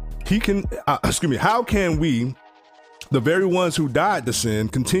not. How can we, the very ones who died to sin,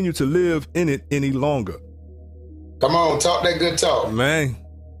 continue to live in it any longer?" Come on, talk that good talk. Man,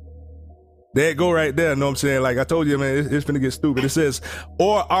 there it go right there, know what I'm saying? Like I told you, man, it's finna get stupid. It says,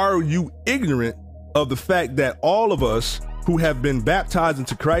 "Or are you ignorant of the fact that all of us who have been baptized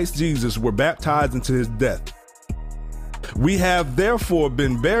into Christ Jesus were baptized into his death? We have therefore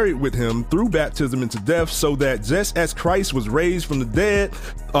been buried with him through baptism into death, so that just as Christ was raised from the dead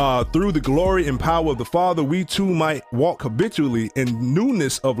through the glory and power of the Father, we too might walk habitually in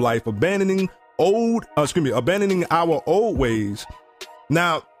newness of life, abandoning our old ways."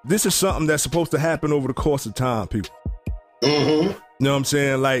 Now, this is something that's supposed to happen over the course of time, people. Mm-hmm. You know what I'm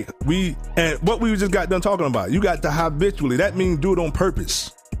saying? Like what we just got done talking about. You got to habitually. That means do it on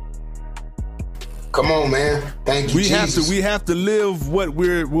purpose. Come on, man. Thank you, Jesus. We have to live what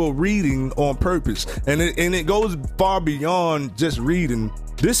we're reading on purpose, and it goes far beyond just reading.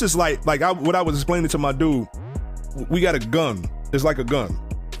 This is what I was explaining to my dude. We got a gun. It's like a gun.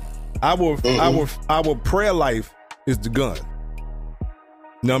 Our prayer life is the gun.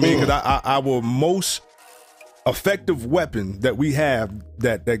 You know what I mean? Because our most effective weapon that we have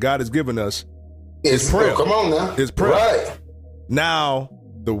that God has given us is prayer. Come on now. It's prayer. Right. Now,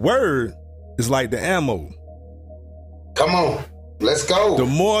 the word is like the ammo. Come on, let's go. The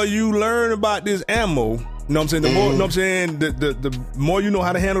more you learn about this ammo, you know what I'm saying? The more, you know what I'm saying? The more you know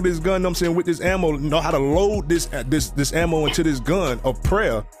how to handle this gun, you know what I'm saying, with this ammo, know how to load this ammo into this gun of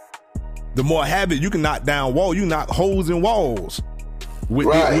prayer, the more habit you can knock down walls. You knock holes in walls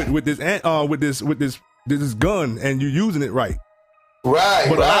with this gun, and you're using it right. Right.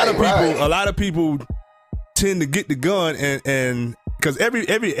 But a lot of people tend to get the gun and because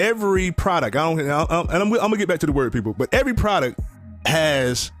every product, I'm gonna get back to the word, people, but every product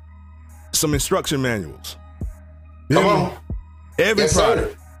has some instruction manuals. Come on. Every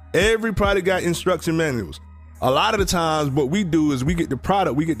product got instruction manuals. A lot of the times what we do is we get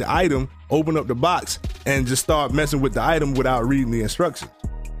the item, open up the box, and just start messing with the item without reading the instructions.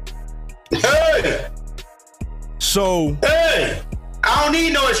 Hey! So, hey! I don't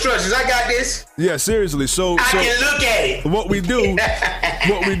need no instructions. I got this. Yeah, seriously. So I can look at it. What we do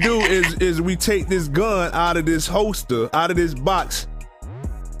is we take this gun out of this holster, out of this box,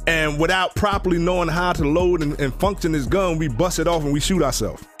 and without properly knowing how to load and function this gun, we bust it off and we shoot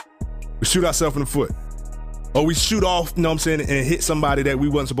ourselves. We shoot ourselves in the foot. Or we shoot off, you know what I'm saying, and hit somebody that we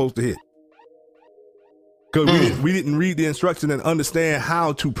wasn't supposed to hit. Because we didn't read the instruction and understand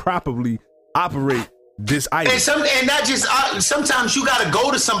how to properly operate this item. And not just, sometimes you got to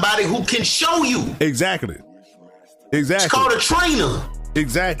go to somebody who can show you. Exactly. It's called a trainer.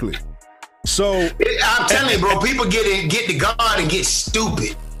 Exactly. So I'm telling you, bro, people get the God and get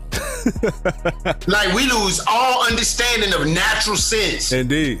stupid. Like we lose all understanding of natural sense.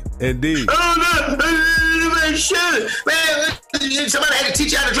 Indeed. Man, somebody had to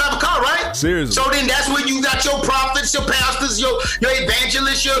teach you how to drive a car, right? Seriously. So then that's when you got your prophets, your pastors, your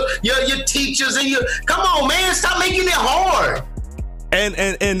evangelists, your teachers, and come on, man, stop making it hard.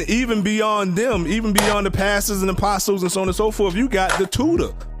 And even beyond them, even beyond the pastors and apostles and so on and so forth, you got the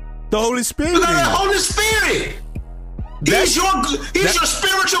tutor, the Holy Spirit. You got the Holy Spirit. He's your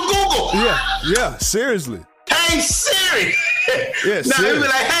spiritual Google. Yeah, seriously. Hey Siri. Yeah, now Siri. you be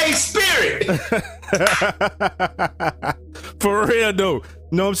like, hey Spirit. For real though. You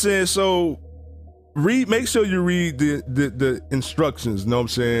know what I'm saying? So make sure you read the instructions, you know what I'm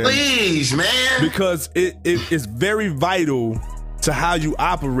saying? Please, man. Because it is very vital to how you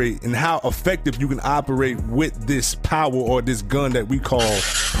operate and how effective you can operate with this power or this gun that we call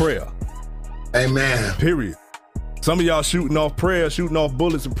prayer. Amen. Period. Some of y'all shooting off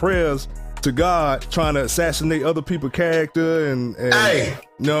bullets and prayers to God, trying to assassinate other people's character and hey,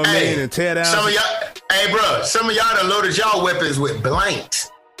 you know what I mean, and tear down. Some of y'all, hey, bro, some of y'all done loaded y'all weapons with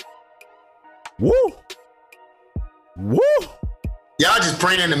blanks. Woo! Woo! Y'all just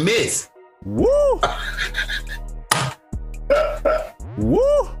praying in the mist. Woo!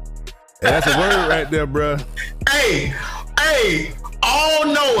 Woo! That's a word right there, bro. Hey, all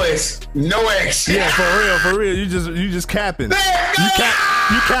noise, no action. Yeah, for real. You just capping.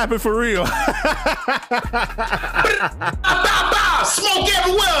 You capping for real. Smoke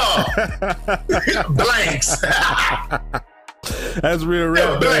everywhere. Blanks. That's real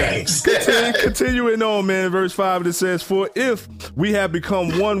rap. Continuing on, man. Verse 5, it says, "For if we have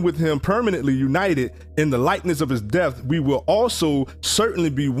become one with him, permanently united in the likeness of his death, we will also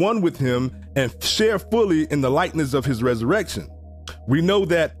certainly be one with him and share fully in the likeness of his resurrection. We know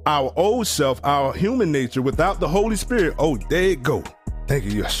that our old self, our human nature, without the Holy Spirit," oh, there you go. Thank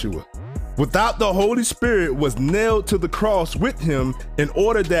you, Yeshua. "Without the Holy Spirit was nailed to the cross with him in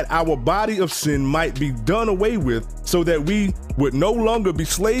order that our body of sin might be done away with, so that we would no longer be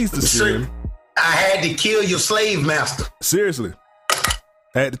slaves to sin." I had to kill your slave master. Seriously.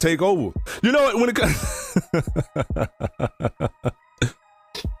 I had to take over. You know what, when it comes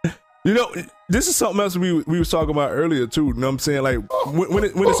you know, this is something else we was talking about earlier too. You know what I'm saying? Like when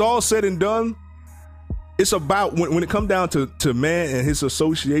it's all said and done, it's about when it comes down to man and his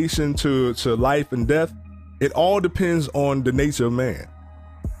association to life and death, it all depends on the nature of man.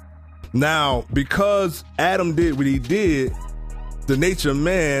 Now, because Adam did what he did, the nature of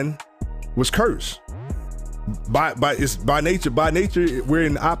man was cursed. By nature, we're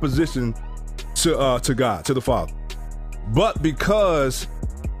in opposition to God, to the Father. But because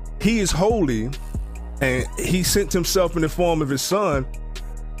he is holy and he sent himself in the form of his son,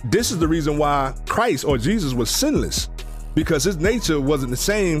 this is the reason why Christ or Jesus was sinless, because his nature wasn't the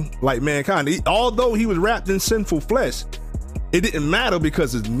same like mankind. Although he was wrapped in sinful flesh, it didn't matter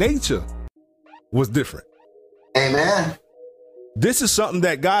because his nature was different. Amen. This is something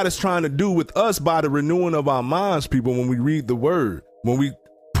that God is trying to do with us by the renewing of our minds, people, when we read the word, when we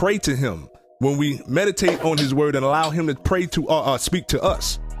pray to him, when we meditate on his word and allow him to pray to speak to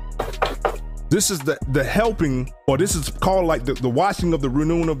us. This is the helping, or this is called like the washing of the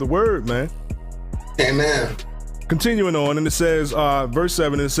renewing of the word, man. Amen. Continuing on, and it says, verse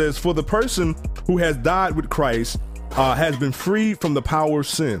 7, it says, "For the person who has died with Christ has been freed from the power of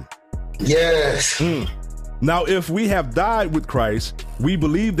sin." Yes. Now, if we have died with Christ, we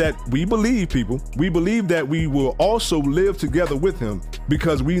believe that we will also live together with him,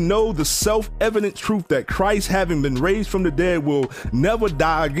 because we know the self-evident truth that Christ, having been raised from the dead, will never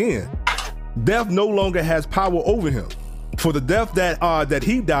die again. Death no longer has power over him. For the death that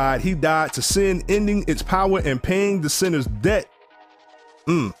he died to sin, ending its power and paying the sinner's debt.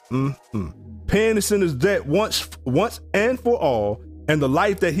 Paying the sinner's debt once and for all. And the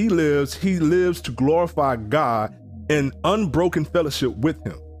life that he lives to glorify God in unbroken fellowship with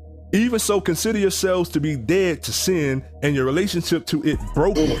him. Even so, consider yourselves to be dead to sin and your relationship to it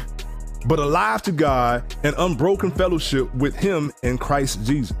broken, but alive to God and unbroken fellowship with him in Christ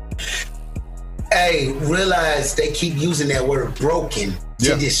Jesus. Hey, realize they keep using that word broken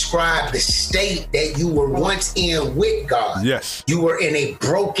to describe the state that you were once in with God. Yes. You were in a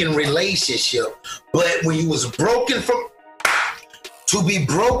broken relationship, but when you was broken to be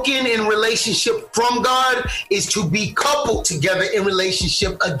broken in relationship from God is to be coupled together in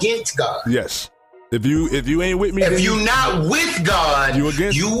relationship against God. Yes. If you ain't with me, if you're not with God,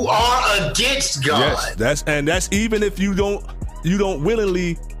 you are against God. Yes, that's even if you don't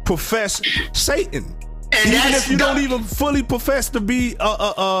willingly profess Satan. And even if you don't even fully profess to be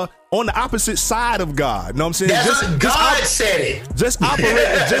on the opposite side of God. You know what I'm saying? God said it. Just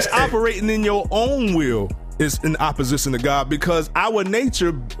operating in your own will is in opposition to God, because our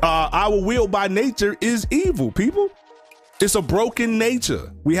nature, our will by nature is evil, people. It's a broken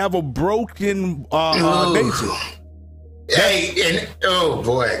nature. We have a broken nature. Oh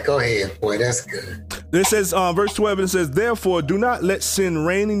boy, go ahead, boy. That's good. It says, verse 12, it says, therefore, do not let sin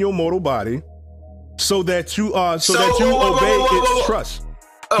reign in your mortal body, so that you obey its trust.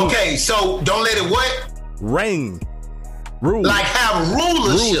 Okay, so don't let it what? Reign. Rule. Like have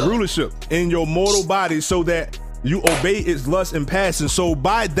rulership. Rulership in your mortal body, so that you obey its lust and passion. So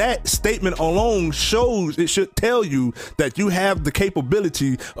by that statement alone it should tell you that you have the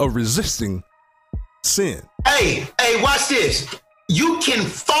capability of resisting sin. Hey, watch this. You can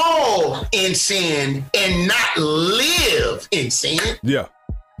fall in sin and not live in sin. Yeah,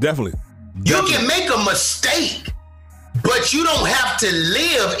 definitely. You can make a mistake, but you don't have to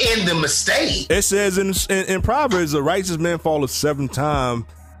live in the mistake. It says in Proverbs, a righteous man falleth 7 times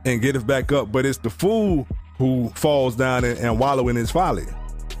and getteth back up, but it's the fool who falls down and wallow in his folly.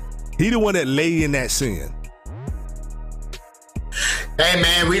 He the one that lay in that sin. Hey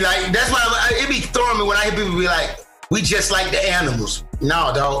man, that's why it be throwing me when I hear people be like, we just like the animals.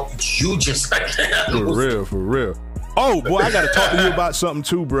 No, dog, you just like the animals. For real. Oh boy, I gotta talk to you about something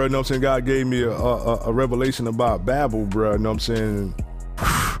too, bro. You know what I'm saying? God gave me a revelation about Babel, bro. You know what I'm saying?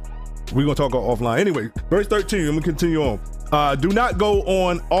 We're gonna talk offline. Anyway, verse 13, I'm gonna continue on. Do not go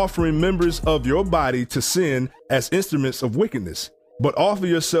on offering members of your body to sin as instruments of wickedness, but offer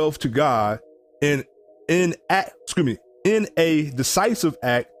yourself to God in a decisive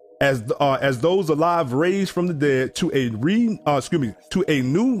act as those alive raised from the dead to a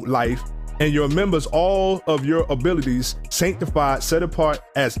new life, and your members all of your abilities sanctified, set apart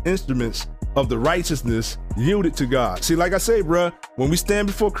as instruments of the righteousness yielded to God. See, like I say, bruh, when we stand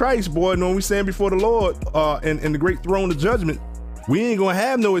before Christ, boy, and when we stand before the Lord in the great throne of judgment, we ain't gonna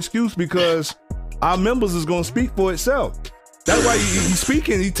have no excuse, because our members is gonna speak for itself. That's why he's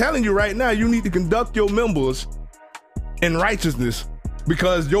speaking. He's telling you right now, you need to conduct your members in righteousness,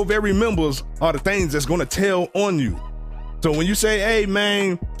 because your very members are the things that's gonna tell on you. So when you say, hey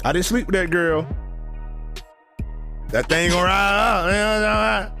man, I didn't sleep with that girl, that thing gonna ride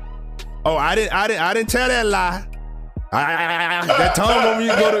up. Oh, I didn't tell that lie. That tongue on me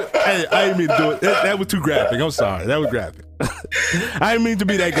go to. Hey, I didn't mean to do it. That was too graphic. I'm sorry. That was graphic. I didn't mean to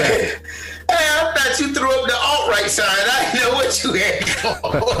be that graphic. Hey, I thought you threw up the alt-right sign. I didn't know what you had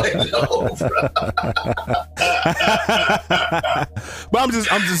going. But I'm just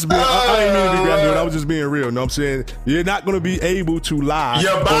being. I didn't mean to be graphic. I was just being real. You know what I'm saying? You're not going to be able to lie.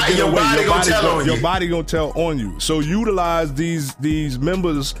 Your body gonna tell on you. So utilize these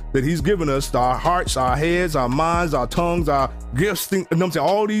members that He's given us: our hearts, our heads, our minds, our tongues, our gifts. You know what I'm saying?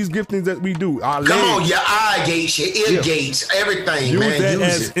 All these giftings that we do. Our legs. Come on, your eye gates, your ear gates, everything. Use that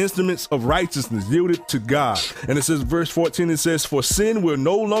as instruments of righteousness yielded to God. And it says, verse 14, it says, for sin will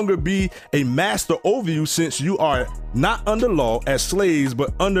no longer be a master over you, since you are not under law as slaves,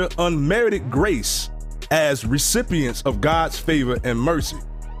 but under unmerited grace as recipients of God's favor and mercy.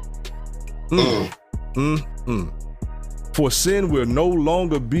 For sin will no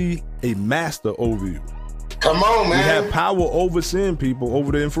longer be a master over you. Come on, man. We have power over sin, people,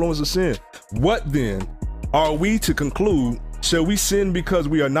 over the influence of sin. What then are we to conclude? Shall we sin because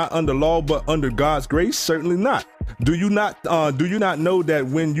we are not under law but under God's grace? Certainly not. Do you not know that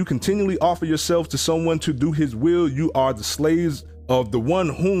when you continually offer yourself to someone to do his will, you are the slaves of the one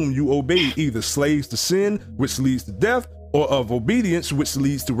whom you obey, either slaves to sin, which leads to death, or of obedience, which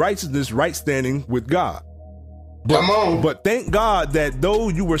leads to righteousness, right standing with God? But thank God that though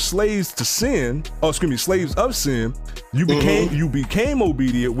you were slaves to sin, slaves of sin, you became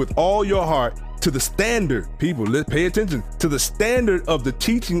obedient with all your heart to the standard, people, let's pay attention, to the standard of the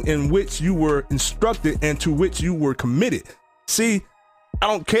teaching in which you were instructed and to which you were committed. See, I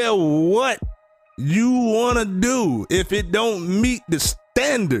don't care what you want to do if it don't meet the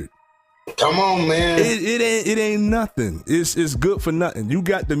standard. Come on, man. It ain't nothing. It's good for nothing. You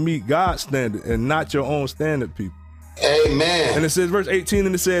got to meet God's standard and not your own standard, people. Amen. And it says, verse 18,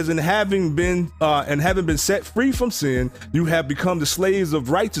 and it says, and having been set free from sin, you have become the slaves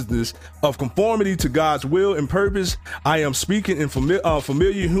of righteousness, of conformity to God's will and purpose. I am speaking in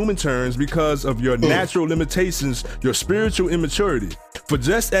familiar human terms because of your natural limitations, your spiritual immaturity. For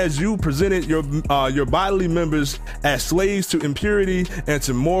just as you presented your bodily members as slaves to impurity and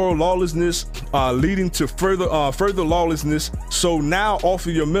to moral lawlessness, leading to further lawlessness, so now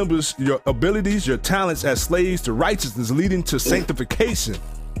offer your members your abilities, your talents as slaves to righteousness, leading to sanctification.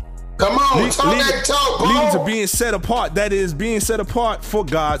 Come on, leading to being set apart. That is, being set apart for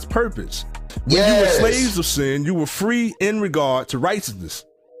God's purpose. When you were slaves of sin, you were free in regard to righteousness.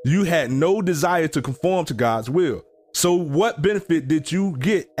 You had no desire to conform to God's will. So what benefit did you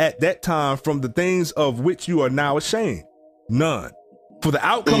get at that time from the things of which you are now ashamed? None. For the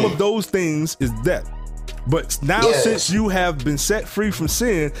outcome of those things is death. But now since you have been set free from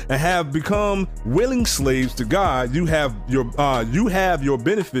sin and have become willing slaves to God, you have your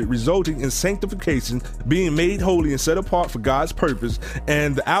benefit resulting in sanctification, being made holy and set apart for God's purpose,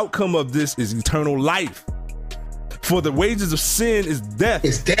 and the outcome of this is eternal life. For the wages of sin is death.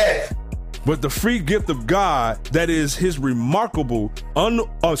 It's death. But the free gift of God, that is his remarkable,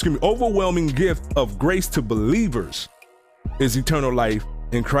 overwhelming gift of grace to believers, is eternal life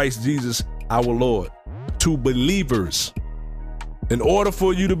in Christ Jesus our Lord. To believers. In order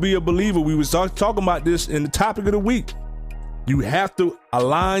for you to be a believer, we was talking about this in the topic of the week. You have to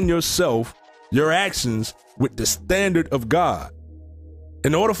align yourself, your actions, with the standard of God.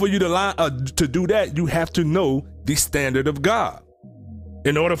 In order for you to do that, you have to know the standard of God.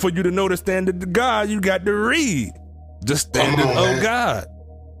 In order for you to know the standard of God, you got to read the standard of God.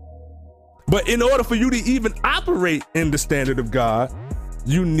 But in order for you to even operate in the standard of God,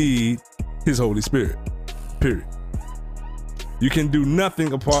 you need his Holy Spirit. Period. You can do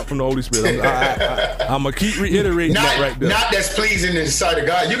nothing apart from the Holy Spirit. I'm going to keep reiterating that right there. Not that's pleasing in the sight of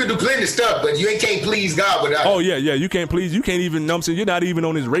God. You can do plenty of stuff, but you can't please God without it. Yeah. You can't please. You can't even, you're not even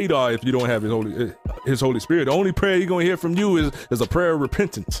on his radar if you don't have his Holy Spirit. The only prayer you're going to hear from you is a prayer of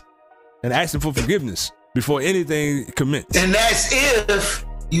repentance and asking for forgiveness before anything commits. And that's if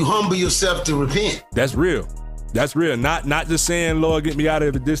you humble yourself to repent. That's real. That's real. Not just saying, Lord, get me out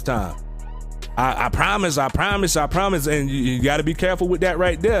of it this time. I promise. And you got to be careful with that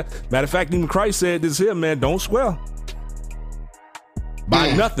right there. Matter of fact, even Christ said this here, man, don't swear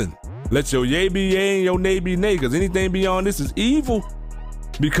by nothing. Let your yea be yea and your nay be nay, because anything beyond this is evil.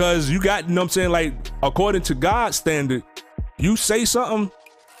 Because you got, like, according to God's standard, you say something,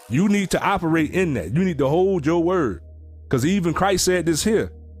 you need to operate in that. You need to hold your word. Because even Christ said this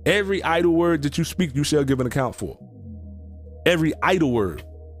here. Every idle word that you speak, you shall give an account for. Every idle word.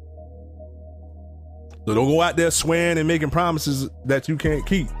 So don't go out there swearing and making promises that you can't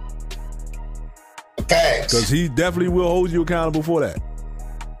keep. Facts. Because he definitely will hold you accountable for that.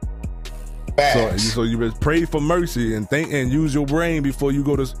 Facts. So you just pray for mercy and think and use your brain before you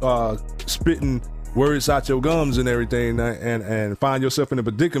go to spitting words out your gums and everything, and find yourself in a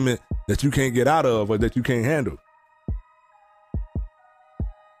predicament that you can't get out of or that you can't handle.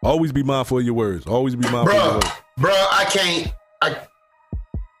 Always be mindful of your words. Always be mindful of your words. Bro, I can't.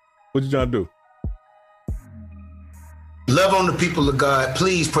 What you trying to do? Love on the people of God.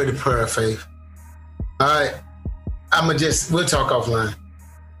 Please pray the prayer of faith. All right. We'll talk offline.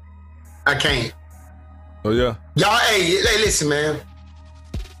 I can't. Oh, yeah? Y'all, hey, listen, man.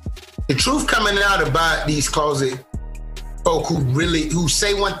 The truth coming out about these closet folk who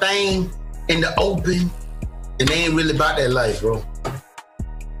say one thing in the open and they ain't really about that life, bro.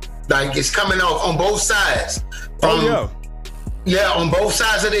 Like, it's coming off on both sides. Yeah, on both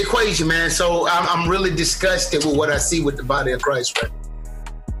sides of the equation, man. So I'm really disgusted with what I see with the body of Christ, right?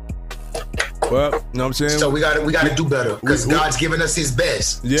 Well, you know what I'm saying? So we got to do better, because God's giving us his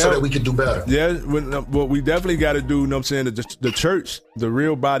best so that we can do better. Yeah, what we definitely got to do, you know what I'm saying, the church, the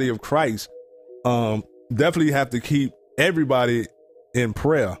real body of Christ, definitely have to keep everybody in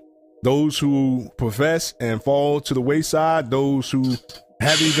prayer. Those who profess and fall to the wayside, those who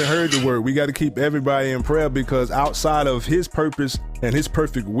haven't even heard the word. We got to keep everybody in prayer, because outside of his purpose and his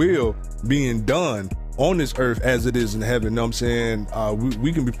perfect will being done on this earth as it is in heaven, you know what I'm saying?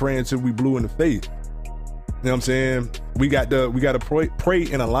 We can be praying till we blue in the face. You know what I'm saying? We got to pray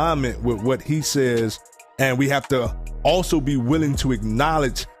in alignment with what he says, and we have to also be willing to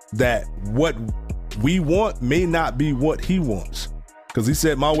acknowledge that what we want may not be what he wants. Because he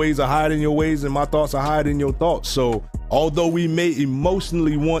said, my ways are higher than your ways and my thoughts are higher than your thoughts. So although we may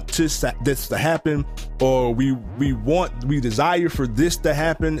emotionally want this to happen, or we desire for this to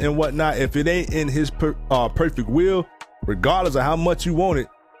happen and whatnot, if it ain't in his perfect will, regardless of how much you want it,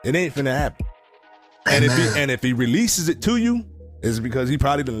 it ain't finna happen. And if he releases it to you, it's because he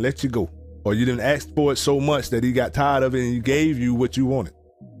probably didn't let you go, or you didn't ask for it so much that he got tired of it and he gave you what you wanted,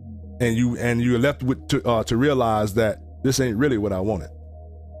 and you're left with to realize that this ain't really what I wanted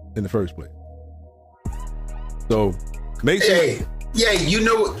in the first place. So make sure. Yeah, you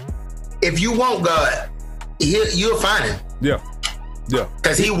know, if you want God, you'll find him. Yeah.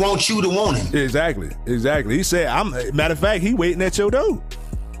 Because he wants you to want him. Exactly. He said, matter of fact, he waiting at your door.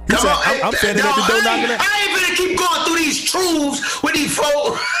 I'm standing at the door knocking. I ain't gonna keep going through these truths with these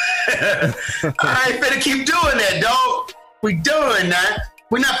folks. I ain't finna keep doing that, dog. We doing that.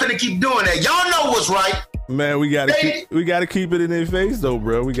 We're not finna keep doing that. Y'all know what's right. Man, we gotta keep it in their face, though,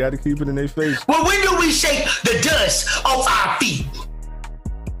 bro. We gotta keep it in their face. Well, when do we shake the dust off our feet?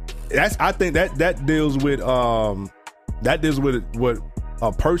 I think that deals with what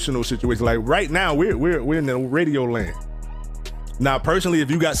a personal situation. Like right now, we're in the radio land. Now, personally,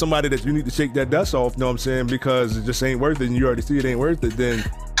 if you got somebody that you need to shake that dust off, you know what I'm saying, because it just ain't worth it, and you already see it ain't worth it, then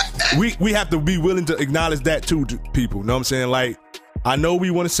we have to be willing to acknowledge that too to people. You know what I'm saying? Like, I know we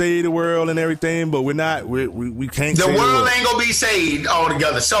want to save the world and everything, but we're not. We can't. The world ain't gonna be saved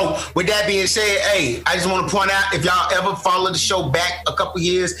altogether. So, with that being said, hey, I just want to point out, if y'all ever follow the show back a couple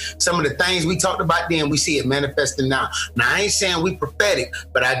years, some of the things we talked about then, we see it manifesting now. Now, I ain't saying we prophetic,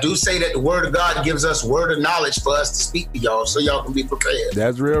 but I do say that the Word of God gives us word of knowledge for us to speak to y'all, so y'all can be prepared.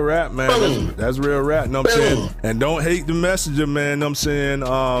 That's real rap, man. That's real rap. Know what I'm saying? And don't hate the messenger, man. Know what I'm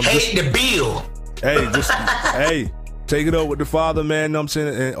saying? Hate the bill. Hey, just hey. Take it up with the Father, man, know what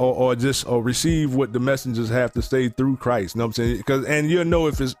I'm saying, or receive what the messengers have to say through Christ, know what I'm saying, and you'll know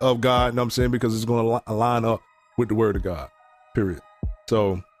if it's of God, know what I'm saying, because it's going to line up with the Word of God, period.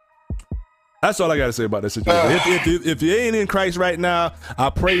 So that's all I got to say about that situation. If you ain't in Christ right now, I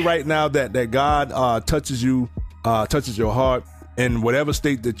pray right now that God touches you, touches your heart, in whatever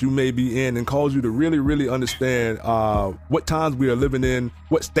state that you may be in, and cause you to really, really understand what times we are living in,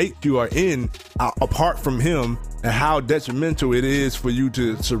 what state you are in apart from Him, and how detrimental it is for you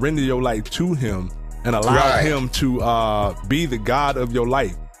to surrender your life to Him and allow Him to be the God of your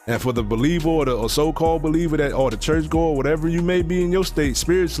life. And for the believer or the so-called believer or the churchgoer, whatever you may be in your state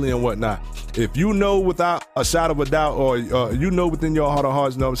spiritually and whatnot, if you know without a shadow of a doubt, or you know within your heart of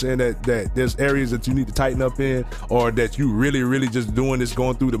hearts, you know what I'm saying, that there's areas that you need to tighten up in, or that you really, really just doing this,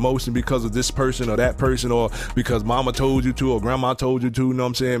 going through the motion because of this person or that person, or because mama told you to or grandma told you to, you know what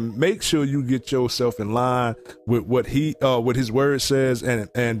I'm saying, make sure you get yourself in line with what His Word says,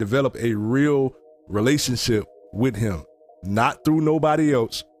 and develop a real relationship with Him, not through nobody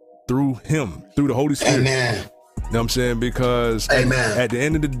else, through Him, through the Holy Spirit. Amen. You know what I'm saying? Because at the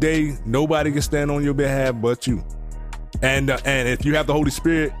end of the day, nobody can stand on your behalf but you. And if you have the Holy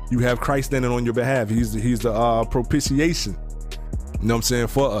Spirit, you have Christ standing on your behalf. He's the propitiation, you know what I'm saying,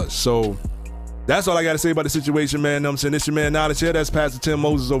 for us. So that's all I got to say about the situation, man. You know what I'm saying? This your man Knowledge here. That's Pastor Tim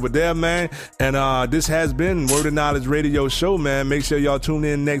Moses over there, man. And this has been Word of Knowledge Radio Show, man. Make sure y'all tune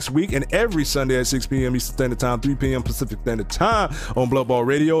in next week and every Sunday at 6 p.m. Eastern Standard Time, 3 p.m. Pacific Standard Time on Blood Ball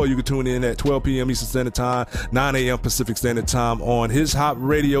Radio, or you can tune in at 12 p.m. Eastern Standard Time, 9 a.m. Pacific Standard Time on His Hop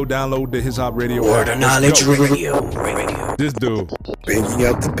Radio. Download the His Hop Radio. Word of Knowledge Radio. This dude. Bringing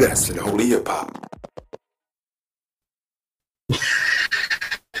out the best in holy hip hop.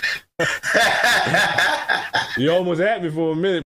 You almost had me for a minute.